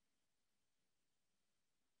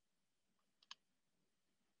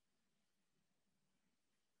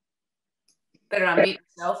 Better unmute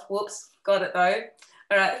yourself. Whoops, got it though.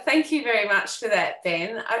 All right, thank you very much for that,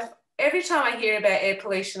 Ben. Every time I hear about air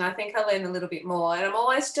pollution, I think I learn a little bit more, and I'm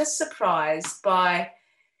always just surprised by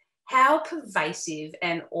how pervasive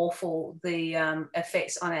and awful the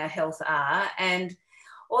effects on our health are. And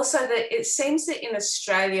also that it seems that in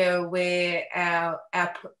Australia, where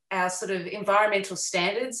our sort of environmental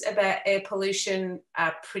standards about air pollution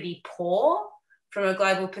are pretty poor from a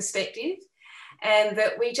global perspective, and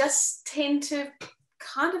that we just tend to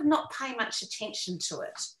kind of not pay much attention to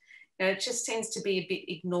it. It just tends to be a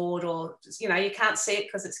bit ignored, or, you can't see it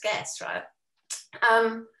because it's gas, right?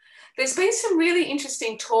 There's been some really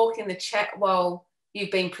interesting talk in the chat while you've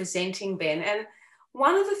been presenting, Ben, and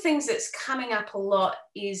one of the things that's coming up a lot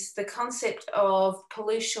is the concept of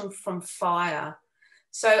pollution from fire.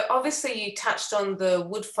 So obviously you touched on the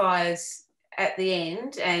wood fires at the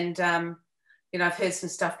end, and I've heard some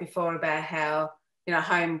stuff before about how,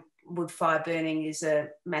 home wood fire burning is a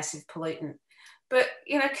massive pollutant. But,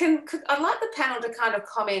 I'd like the panel to kind of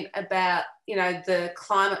comment about, the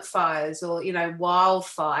climate fires, or,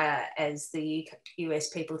 wildfire, as the US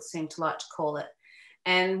people seem to like to call it,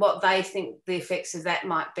 and what they think the effects of that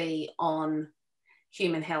might be on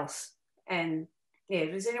human health. And, yeah,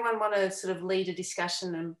 does anyone want to sort of lead a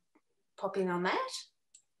discussion and pop in on that?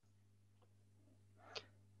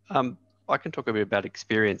 I can talk a bit about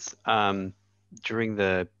experience. During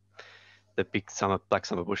the big black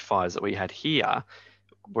summer bushfires that we had here,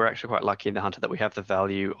 we're actually quite lucky in the Hunter that we have the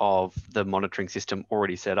value of the monitoring system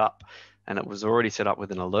already set up, and it was already set up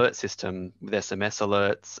with an alert system with SMS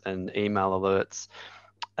alerts and email alerts.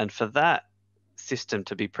 And for that system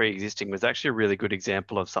to be pre-existing was actually a really good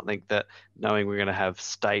example of something that, knowing we're going to have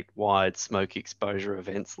statewide smoke exposure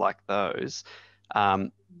events like those,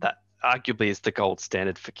 that arguably is the gold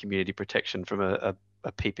standard for community protection from a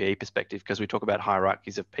PPE perspective, because we talk about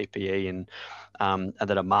hierarchies of PPE and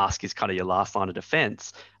that a mask is kind of your last line of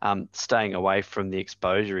defense. Staying away from the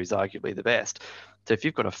exposure is arguably the best. So if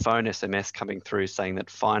you've got a phone SMS coming through saying that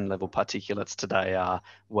fine level particulates today are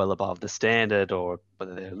well above the standard, or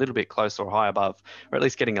whether they're a little bit close or high above, or at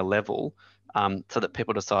least getting a level, so that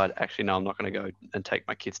people decide, actually, no, I'm not going to go and take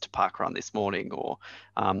my kids to park run this morning, or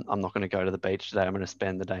I'm not going to go to the beach today, I'm going to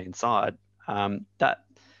spend the day inside.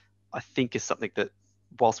 I think is something that,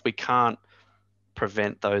 whilst we can't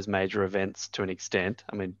prevent those major events to an extent,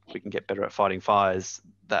 I mean, we can get better at fighting fires,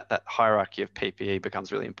 that hierarchy of PPE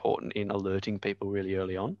becomes really important in alerting people really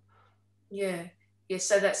early on. Yeah. Yeah,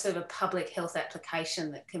 so that's sort of a public health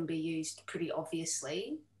application that can be used pretty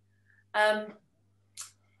obviously.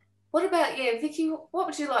 What about, Vicky, what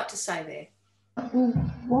would you like to say there? Well,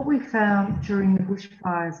 what we found during the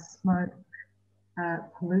bushfires smoke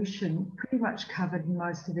pollution pretty much covered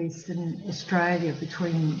most of Eastern Australia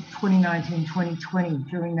between 2019 and 2020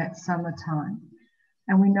 during that summertime.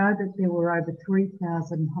 And we know that there were over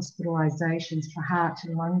 3,000 hospitalisations for heart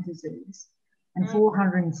and lung disease and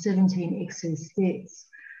 417 excess deaths.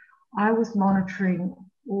 I was monitoring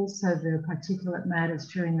also the particulate matters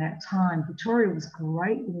during that time. Victoria was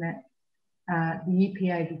great in that the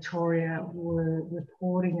EPA Victoria were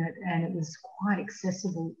reporting it, and it was quite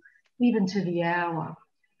accessible even to the hour.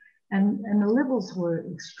 And the levels were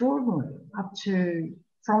extraordinary, up to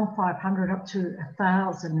from 500 up to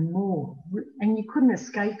 1,000 and more. And you couldn't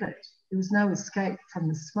escape it. There was no escape from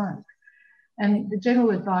the smoke. And the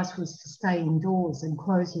general advice was to stay indoors and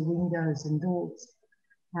close your windows and doors.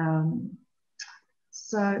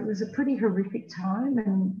 So it was a pretty horrific time,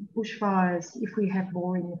 and bushfires, if we have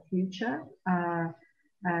more in the future, are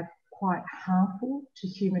quite harmful to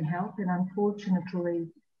human health. And unfortunately,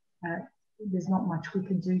 there's not much we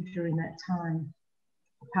can do during that time,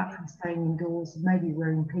 apart from staying indoors, maybe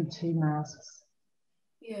wearing P2 masks.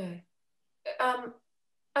 Yeah.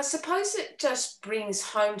 I suppose it just brings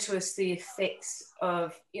home to us the effects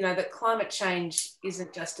of, that climate change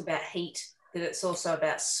isn't just about heat, that it's also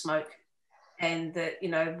about smoke. And that,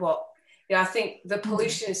 I think the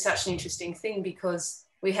pollution is such an interesting thing, because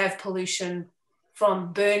we have pollution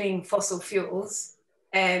from burning fossil fuels,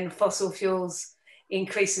 and fossil fuels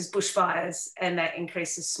increases bushfires, and that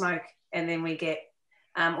increases smoke. And then we get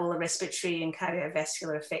all the respiratory and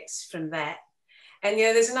cardiovascular effects from that. And,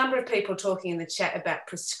 there's a number of people talking in the chat about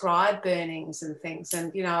prescribed burnings and things.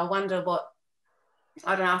 And, I wonder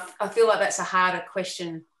I don't know, I feel like that's a harder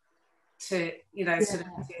question to, sort of...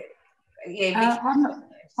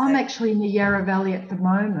 I'm actually in the Yarra Valley at the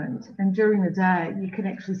moment, and during the day you can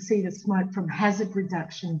actually see the smoke from hazard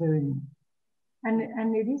reduction burning, and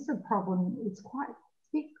it is a problem. It's quite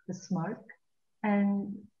thick, the smoke,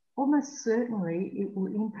 and almost certainly it will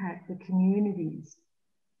impact the communities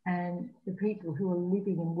and the people who are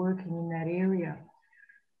living and working in that area.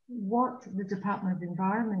 What the Department of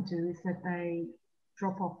Environment do is that they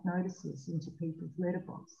drop off notices into people's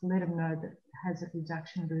letterbox, let them know that hazard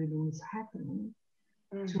reduction burning is happening,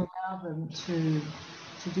 to allow them to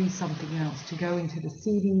do something else, to go into the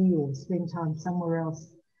city or spend time somewhere else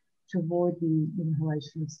to avoid the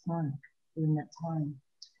inhalation of smoke during that time.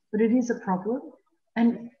 But it is a problem.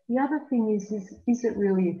 And the other thing is it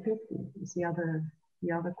really effective? Is the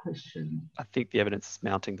other question. I think the evidence is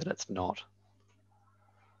mounting that it's not.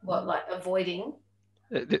 What, like avoiding?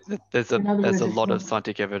 There's a lot of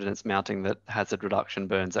scientific evidence mounting that hazard reduction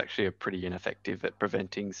burns actually are pretty ineffective at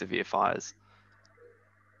preventing severe fires.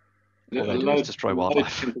 All they do is destroy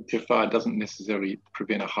wildlife. Low temperature fire doesn't necessarily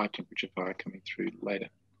prevent a high temperature fire coming through later.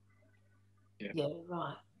 Yeah,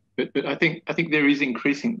 right. But I think there is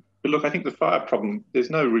increasing. But look, I think the fire problem, there's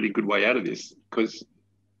no really good way out of this, because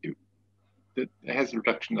the hazard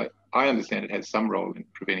reduction, like, I understand it has some role in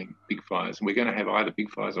preventing big fires, and we're going to have either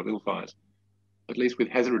big fires or little fires. At least with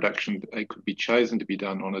hazard reduction, they could be chosen to be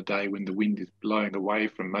done on a day when the wind is blowing away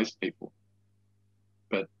from most people.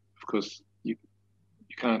 But of course, you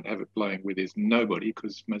can't have it blowing where there's nobody,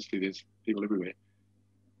 because mostly there's people everywhere.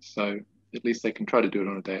 So at least they can try to do it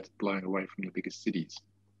on a day it's blowing away from the biggest cities.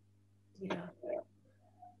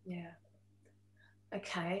 Yeah.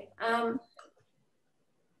 Okay.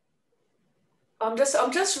 I'm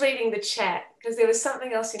just reading the chat, because there was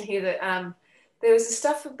something else in here that there was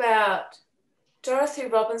stuff about Dorothy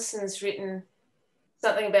Robinson has written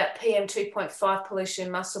something about PM 2.5 pollution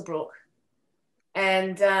in Muswellbrook,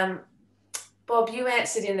 and Bob, you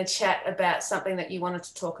answered in the chat about something that you wanted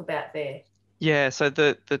to talk about there. Yeah, so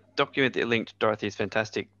the document that you linked, Dorothy, is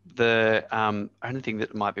fantastic. The only thing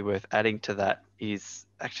that might be worth adding to that is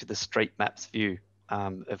actually the street maps view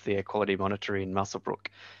of the air quality monitoring in Muswellbrook,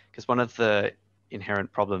 because one of the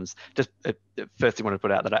inherent problems, just firstly want to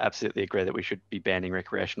put out that I absolutely agree that we should be banning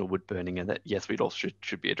recreational wood burning, and that yes, we'd all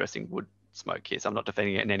should be addressing wood smoke here, so I'm not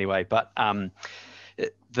defending it in any way, but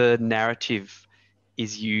the narrative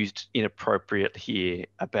is used inappropriate here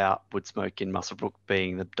about wood smoke in Muswellbrook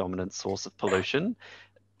being the dominant source of pollution,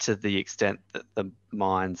 to the extent that the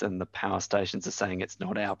mines and the power stations are saying it's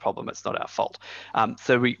not our problem, it's not our fault.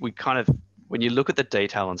 So we kind of when you look at the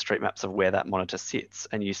detail on street maps of where that monitor sits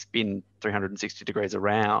and you spin 360 degrees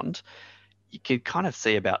around, you can kind of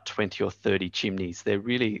see about 20 or 30 chimneys.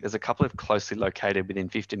 There's a couple of closely located within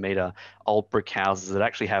 50-metre old brick houses that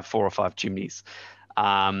actually have 4 or 5 chimneys.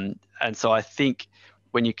 And so I think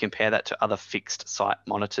when you compare that to other fixed site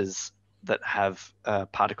monitors that have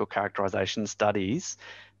particle characterization studies,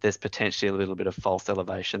 there's potentially a little bit of false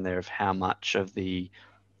elevation there of how much of the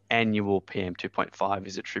annual PM 2.5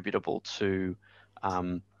 is attributable to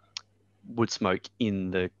wood smoke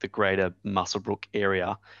in the greater Muswellbrook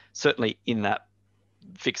area. Certainly in that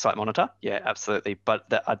fixed site monitor, yeah, absolutely. But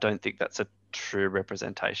I don't think that's a true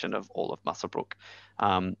representation of all of Muswellbrook.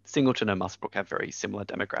 Singleton and Muswellbrook have very similar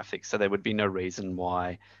demographics, so there would be no reason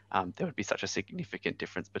why there would be such a significant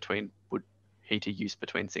difference between wood heater use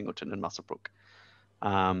between Singleton and Muswellbrook.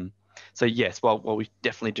 So yes, while we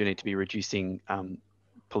definitely do need to be reducing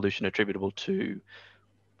pollution attributable to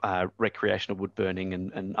recreational wood burning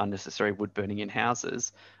and unnecessary wood burning in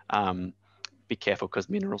houses, be careful because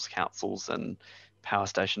minerals councils and power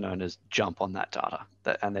station owners jump on that data,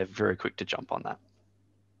 and they're very quick to jump on that.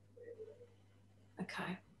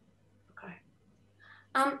 Okay.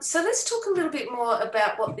 So let's talk a little bit more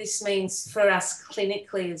about what this means for us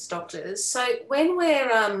clinically as doctors. So when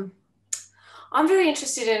we're, I'm very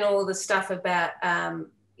interested in all the stuff about,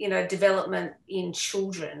 development in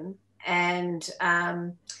children. And,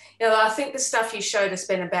 I think the stuff you showed us,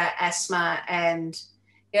 Ben, about asthma and,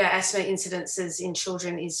 asthma incidences in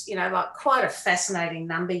children is, like quite a fascinating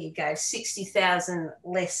number you gave. 60,000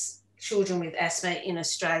 less children with asthma in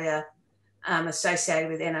Australia associated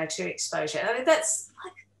with NO2 exposure. I mean, this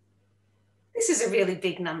is a really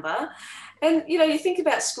big number. And, you think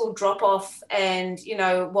about school drop-off and,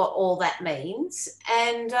 what all that means.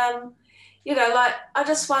 And, I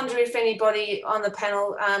just wonder if anybody on the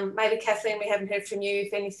panel, maybe Kathleen, we haven't heard from you,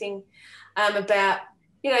 if anything about,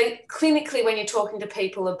 clinically when you're talking to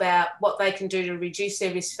people about what they can do to reduce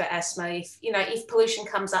their risk for asthma, if pollution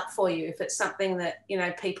comes up for you, if it's something that,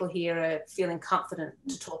 people here are feeling confident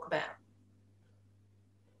to talk about.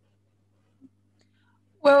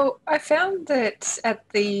 Well, I found that at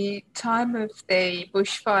the time of the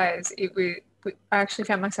bushfires, I actually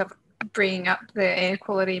found myself bringing up the air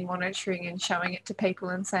quality monitoring and showing it to people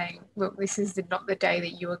and saying, look, this is not the day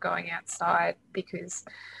that you are going outside because,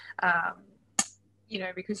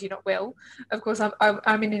 because you're not well. Of course, I'm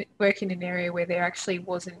work in an area where there actually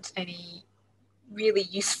wasn't any really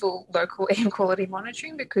useful local air quality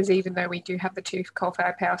monitoring, because even though we do have the 2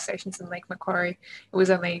 coal-fired power stations in Lake Macquarie, it was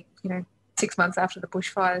only, 6 months after the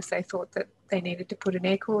bushfires they thought that they needed to put an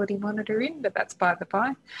air quality monitor in, but that's by the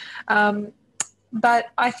by. But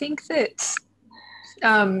I think that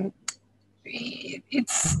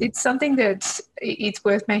it's something that it's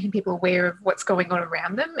worth making people aware of what's going on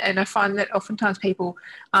around them. And I find that oftentimes people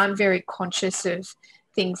aren't very conscious of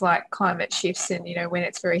things like climate shifts and, when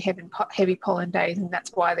it's very heavy pollen days, and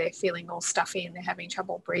that's why they're feeling all stuffy and they're having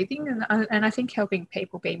trouble breathing. And I think helping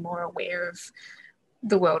people be more aware of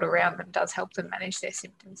the world around them does help them manage their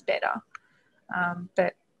symptoms better.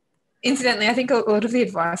 But incidentally, I think a lot of the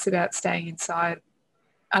advice about staying inside,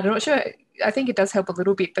 I'm not sure, I think it does help a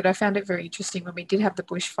little bit, but I found it very interesting when we did have the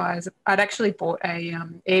bushfires. I'd actually bought a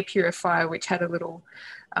air purifier which had a little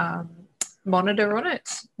monitor on it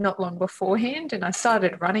not long beforehand, and I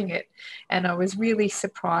started running it, and I was really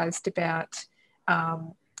surprised about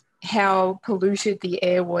how polluted the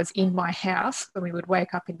air was in my house when we would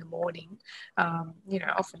wake up in the morning,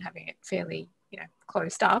 often having it fairly,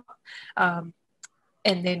 closed up.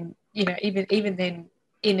 And then, even then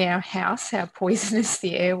in our house, how poisonous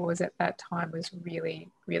the air was at that time was really,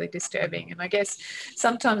 really disturbing. And I guess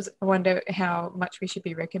sometimes I wonder how much we should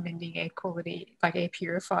be recommending air quality, like air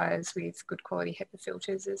purifiers with good quality HEPA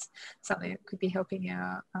filters, as something that could be helping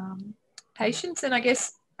our patients. And I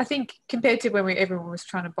think compared to when everyone was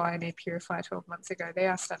trying to buy an air purifier 12 months ago, they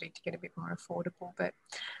are starting to get a bit more affordable, but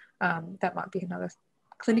that might be another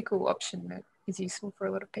clinical option that is useful for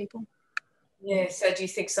a lot of people. Yeah, so do you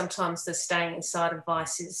think sometimes the staying inside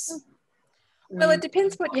advice is... Well, it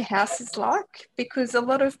depends what your house is like, because a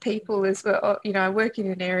lot of people as well, I work in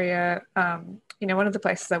an area, one of the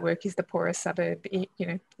places I work is the poorest suburb,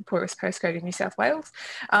 poorest postcode in New South Wales.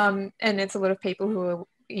 And it's a lot of people who are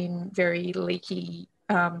in very leaky,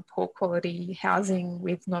 poor quality housing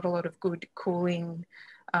with not a lot of good cooling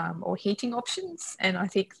or heating options. And I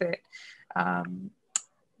think that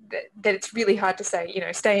that it's really hard to say,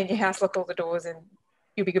 stay in your house, lock all the doors and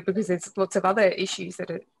you'll be good, because there's lots of other issues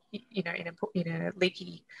that are, in a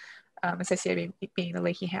leaky, associated with being a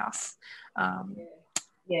leaky house.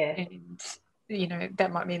 And,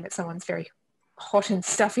 that might mean that someone's very hot and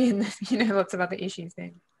stuffy and, you know, lots of other issues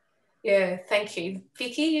then. Yeah, thank you.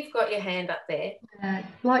 Vicky, you've got your hand up there.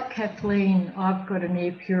 Like Kathleen, I've got an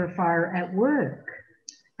air purifier at work,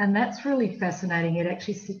 and that's really fascinating. It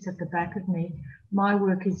actually sits at the back of me. My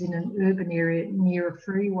work is in an urban area near a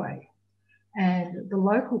freeway, and the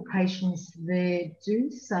local patients there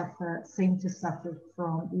seem to suffer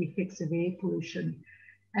from the effects of air pollution.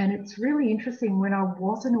 And it's really interesting, when I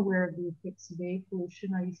wasn't aware of the effects of air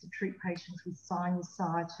pollution, I used to treat patients with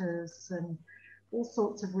sinusitis and all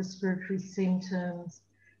sorts of respiratory symptoms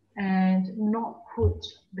and not put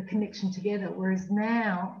the connection together, whereas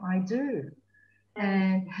now I do.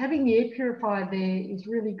 And having the air purifier there is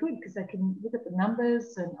really good because they can look at the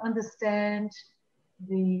numbers and understand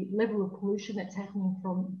the level of pollution that's happening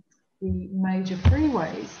from the major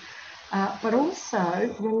freeways, but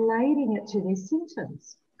also relating it to their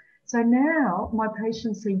symptoms. So now my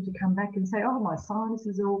patients seem to come back and say, oh, my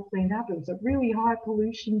sinuses are all cleaned up. It was a really high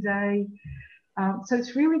pollution day. So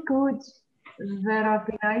it's really good that I've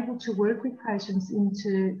been able to work with patients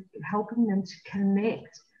into helping them to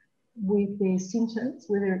connect with their symptoms,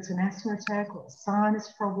 whether it's an asthma attack or a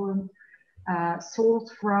sinus problem, sore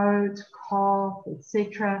throat, cough,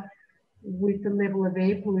 etc., with the level of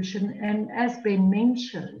air pollution. And as Ben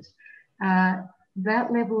mentioned,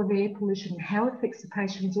 that level of air pollution, how it affects the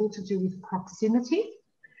patient, is all to do with proximity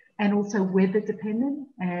and also weather dependent,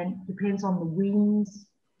 and depends on the winds,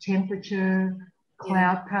 temperature,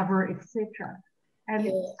 cloud cover, etc. And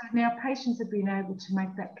so now patients have been able to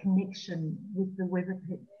make that connection with the weather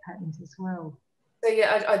patterns as well. So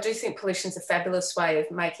yeah, I do think pollution is a fabulous way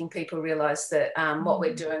of making people realise that what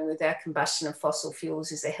we're doing with our combustion of fossil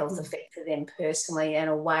fuels is a health effect for them personally and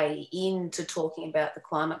a way into talking about the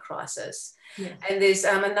climate crisis. Yes. And there's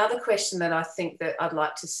another question that I think that I'd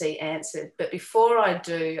like to see answered. But before I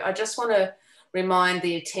do, I just want to remind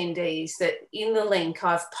the attendees that in the link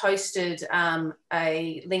I've posted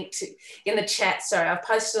a link to, in the chat, sorry, I've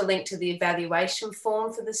posted a link to the evaluation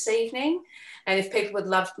form for this evening. And if people would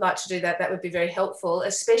like to do that, that would be very helpful,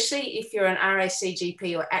 especially if you're an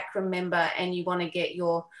RACGP or ACRM member and you want to get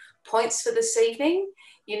your points for this evening.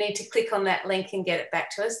 You need to click on that link and get it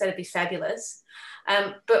back to us. That'd be fabulous.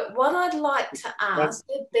 But what I'd like to ask,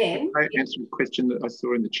 Ben... I answered a question that I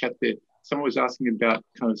saw in the chat there. Someone was asking about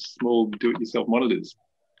kind of small do-it-yourself monitors.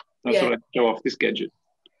 I thought I'd show off this gadget.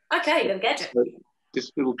 Okay, the gadget. So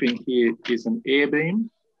this little thing here is an air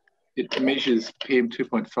beam. It measures PM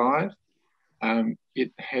 2.5.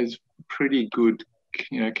 It has pretty good,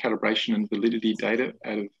 calibration and validity data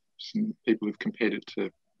out of some people who've compared it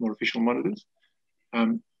to more official monitors.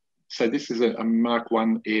 So this is a Mark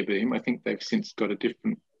 1 air beam. I think they've since got a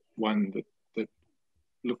different one that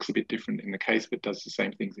looks a bit different in the case, but does the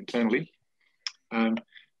same things internally.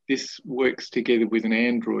 This works together with an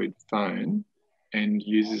Android phone and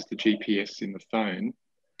uses the GPS in the phone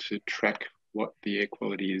to track what the air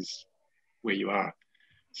quality is where you are.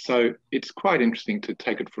 So it's quite interesting to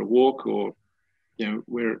take it for a walk or,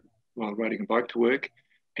 while riding a bike to work,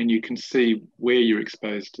 and you can see where you're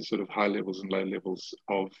exposed to sort of high levels and low levels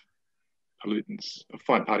of pollutants, of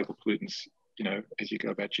fine particle pollutants, as you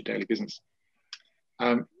go about your daily business.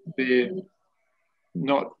 They're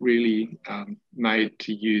not really made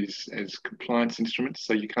to use as compliance instruments,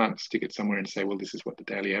 so you can't stick it somewhere and say, well, this is what the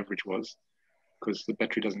daily average was, because the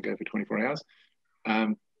battery doesn't go for 24 hours.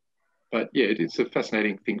 But yeah, it's a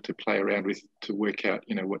fascinating thing to play around with to work out,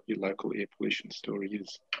 what your local air pollution story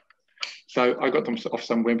is. So I got them off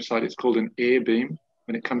some website. It's called an air beam,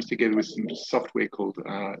 and it comes together with some software called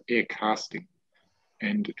air casting,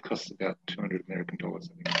 and it costs about $200 American, I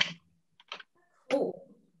think. Oh,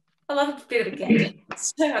 I love a bit of a gadget.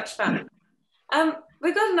 It's so much fun.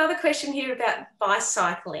 We've got another question here about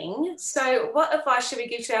bicycling. So what advice should we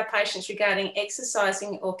give to our patients regarding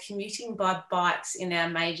exercising or commuting by bikes in our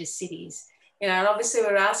major cities? And obviously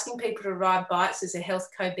we're asking people to ride bikes as a health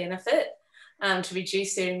co-benefit to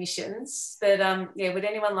reduce their emissions. But would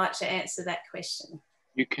anyone like to answer that question?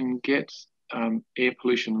 You can get air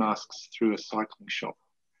pollution masks through a cycling shop.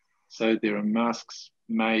 So there are masks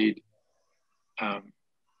made,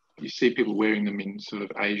 you see people wearing them in sort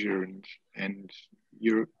of Asia and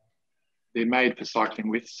Europe. They're made for cycling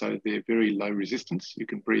with, so they're very low resistance. You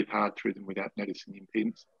can breathe hard through them without noticing the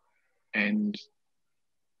impedance. And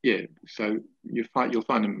yeah, so you'll find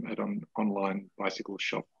them at an online bicycle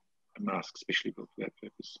shop, a mask especially built for that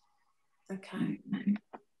purpose. Okay.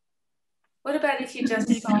 What about if you just...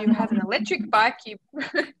 If you have an electric bike,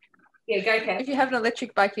 Yeah, go Kat. If you have an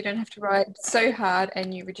electric bike, you don't have to ride so hard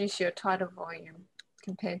and you reduce your tidal volume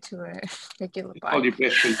compared to a regular bike. Hold your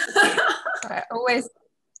breath.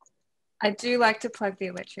 I do like to plug the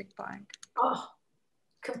electric bike. Oh,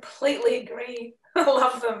 completely agree. I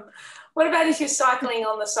love them. What about if you're cycling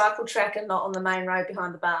on the cycle track and not on the main road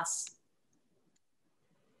behind the bus?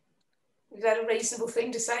 Is that a reasonable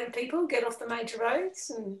thing to say to people? Get off the major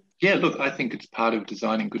roads? And... Yeah, look, I think it's part of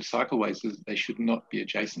designing good cycleways is they should not be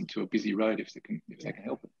adjacent to a busy road if they can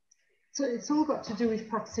help it. So it's all got to do with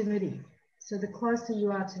proximity. So the closer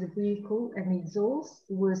you are to the vehicle and the exhaust,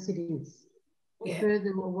 the worse it is. The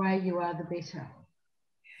further away you are, the better.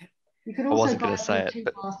 You can also I wasn't going to say it,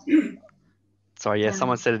 but sorry, yeah,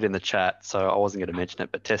 someone said it in the chat, so I wasn't going to mention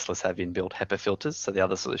it, but Teslas have inbuilt HEPA filters, so the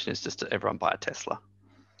other solution is just to everyone buy a Tesla.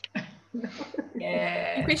 Yeah.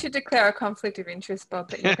 I think we should declare a conflict of interest, Bob,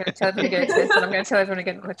 that you're going to tell everyone to get a Tesla and I'm going to tell everyone to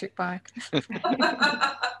get an electric bike.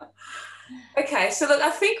 Okay, so look, I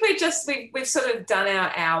think we've sort of done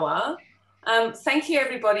our hour. Thank you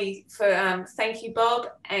everybody for, thank you Bob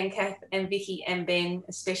and Kath and Vicky and Ben,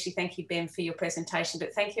 especially thank you Ben for your presentation,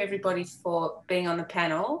 but thank you everybody for being on the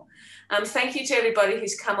panel. Thank you to everybody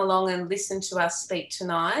who's come along and listened to us speak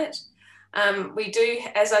tonight. We do,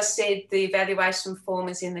 as I said, the evaluation form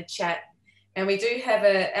is in the chat, and we do have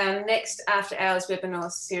our next After Hours webinar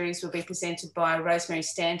series will be presented by Rosemary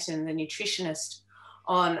Stanton, the nutritionist,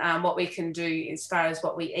 on what we can do as far as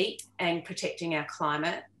what we eat and protecting our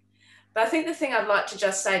climate. But I think the thing I'd like to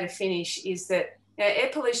just say to finish is that air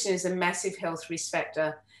pollution is a massive health risk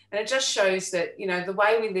factor, and it just shows that the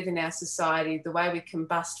way we live in our society, the way we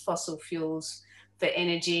combust fossil fuels for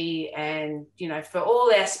energy and for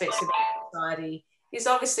all aspects of our society is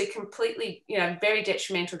obviously completely very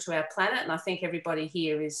detrimental to our planet. And I think everybody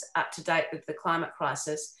here is up to date with the climate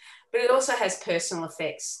crisis, but it also has personal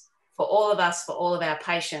effects for all of us, for all of our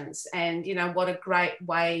patients. And what a great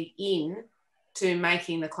way in to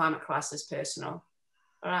making the climate crisis personal.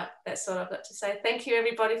 All right, that's all I've got to say. Thank you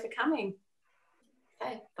everybody for coming.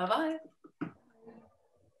 Okay, bye-bye.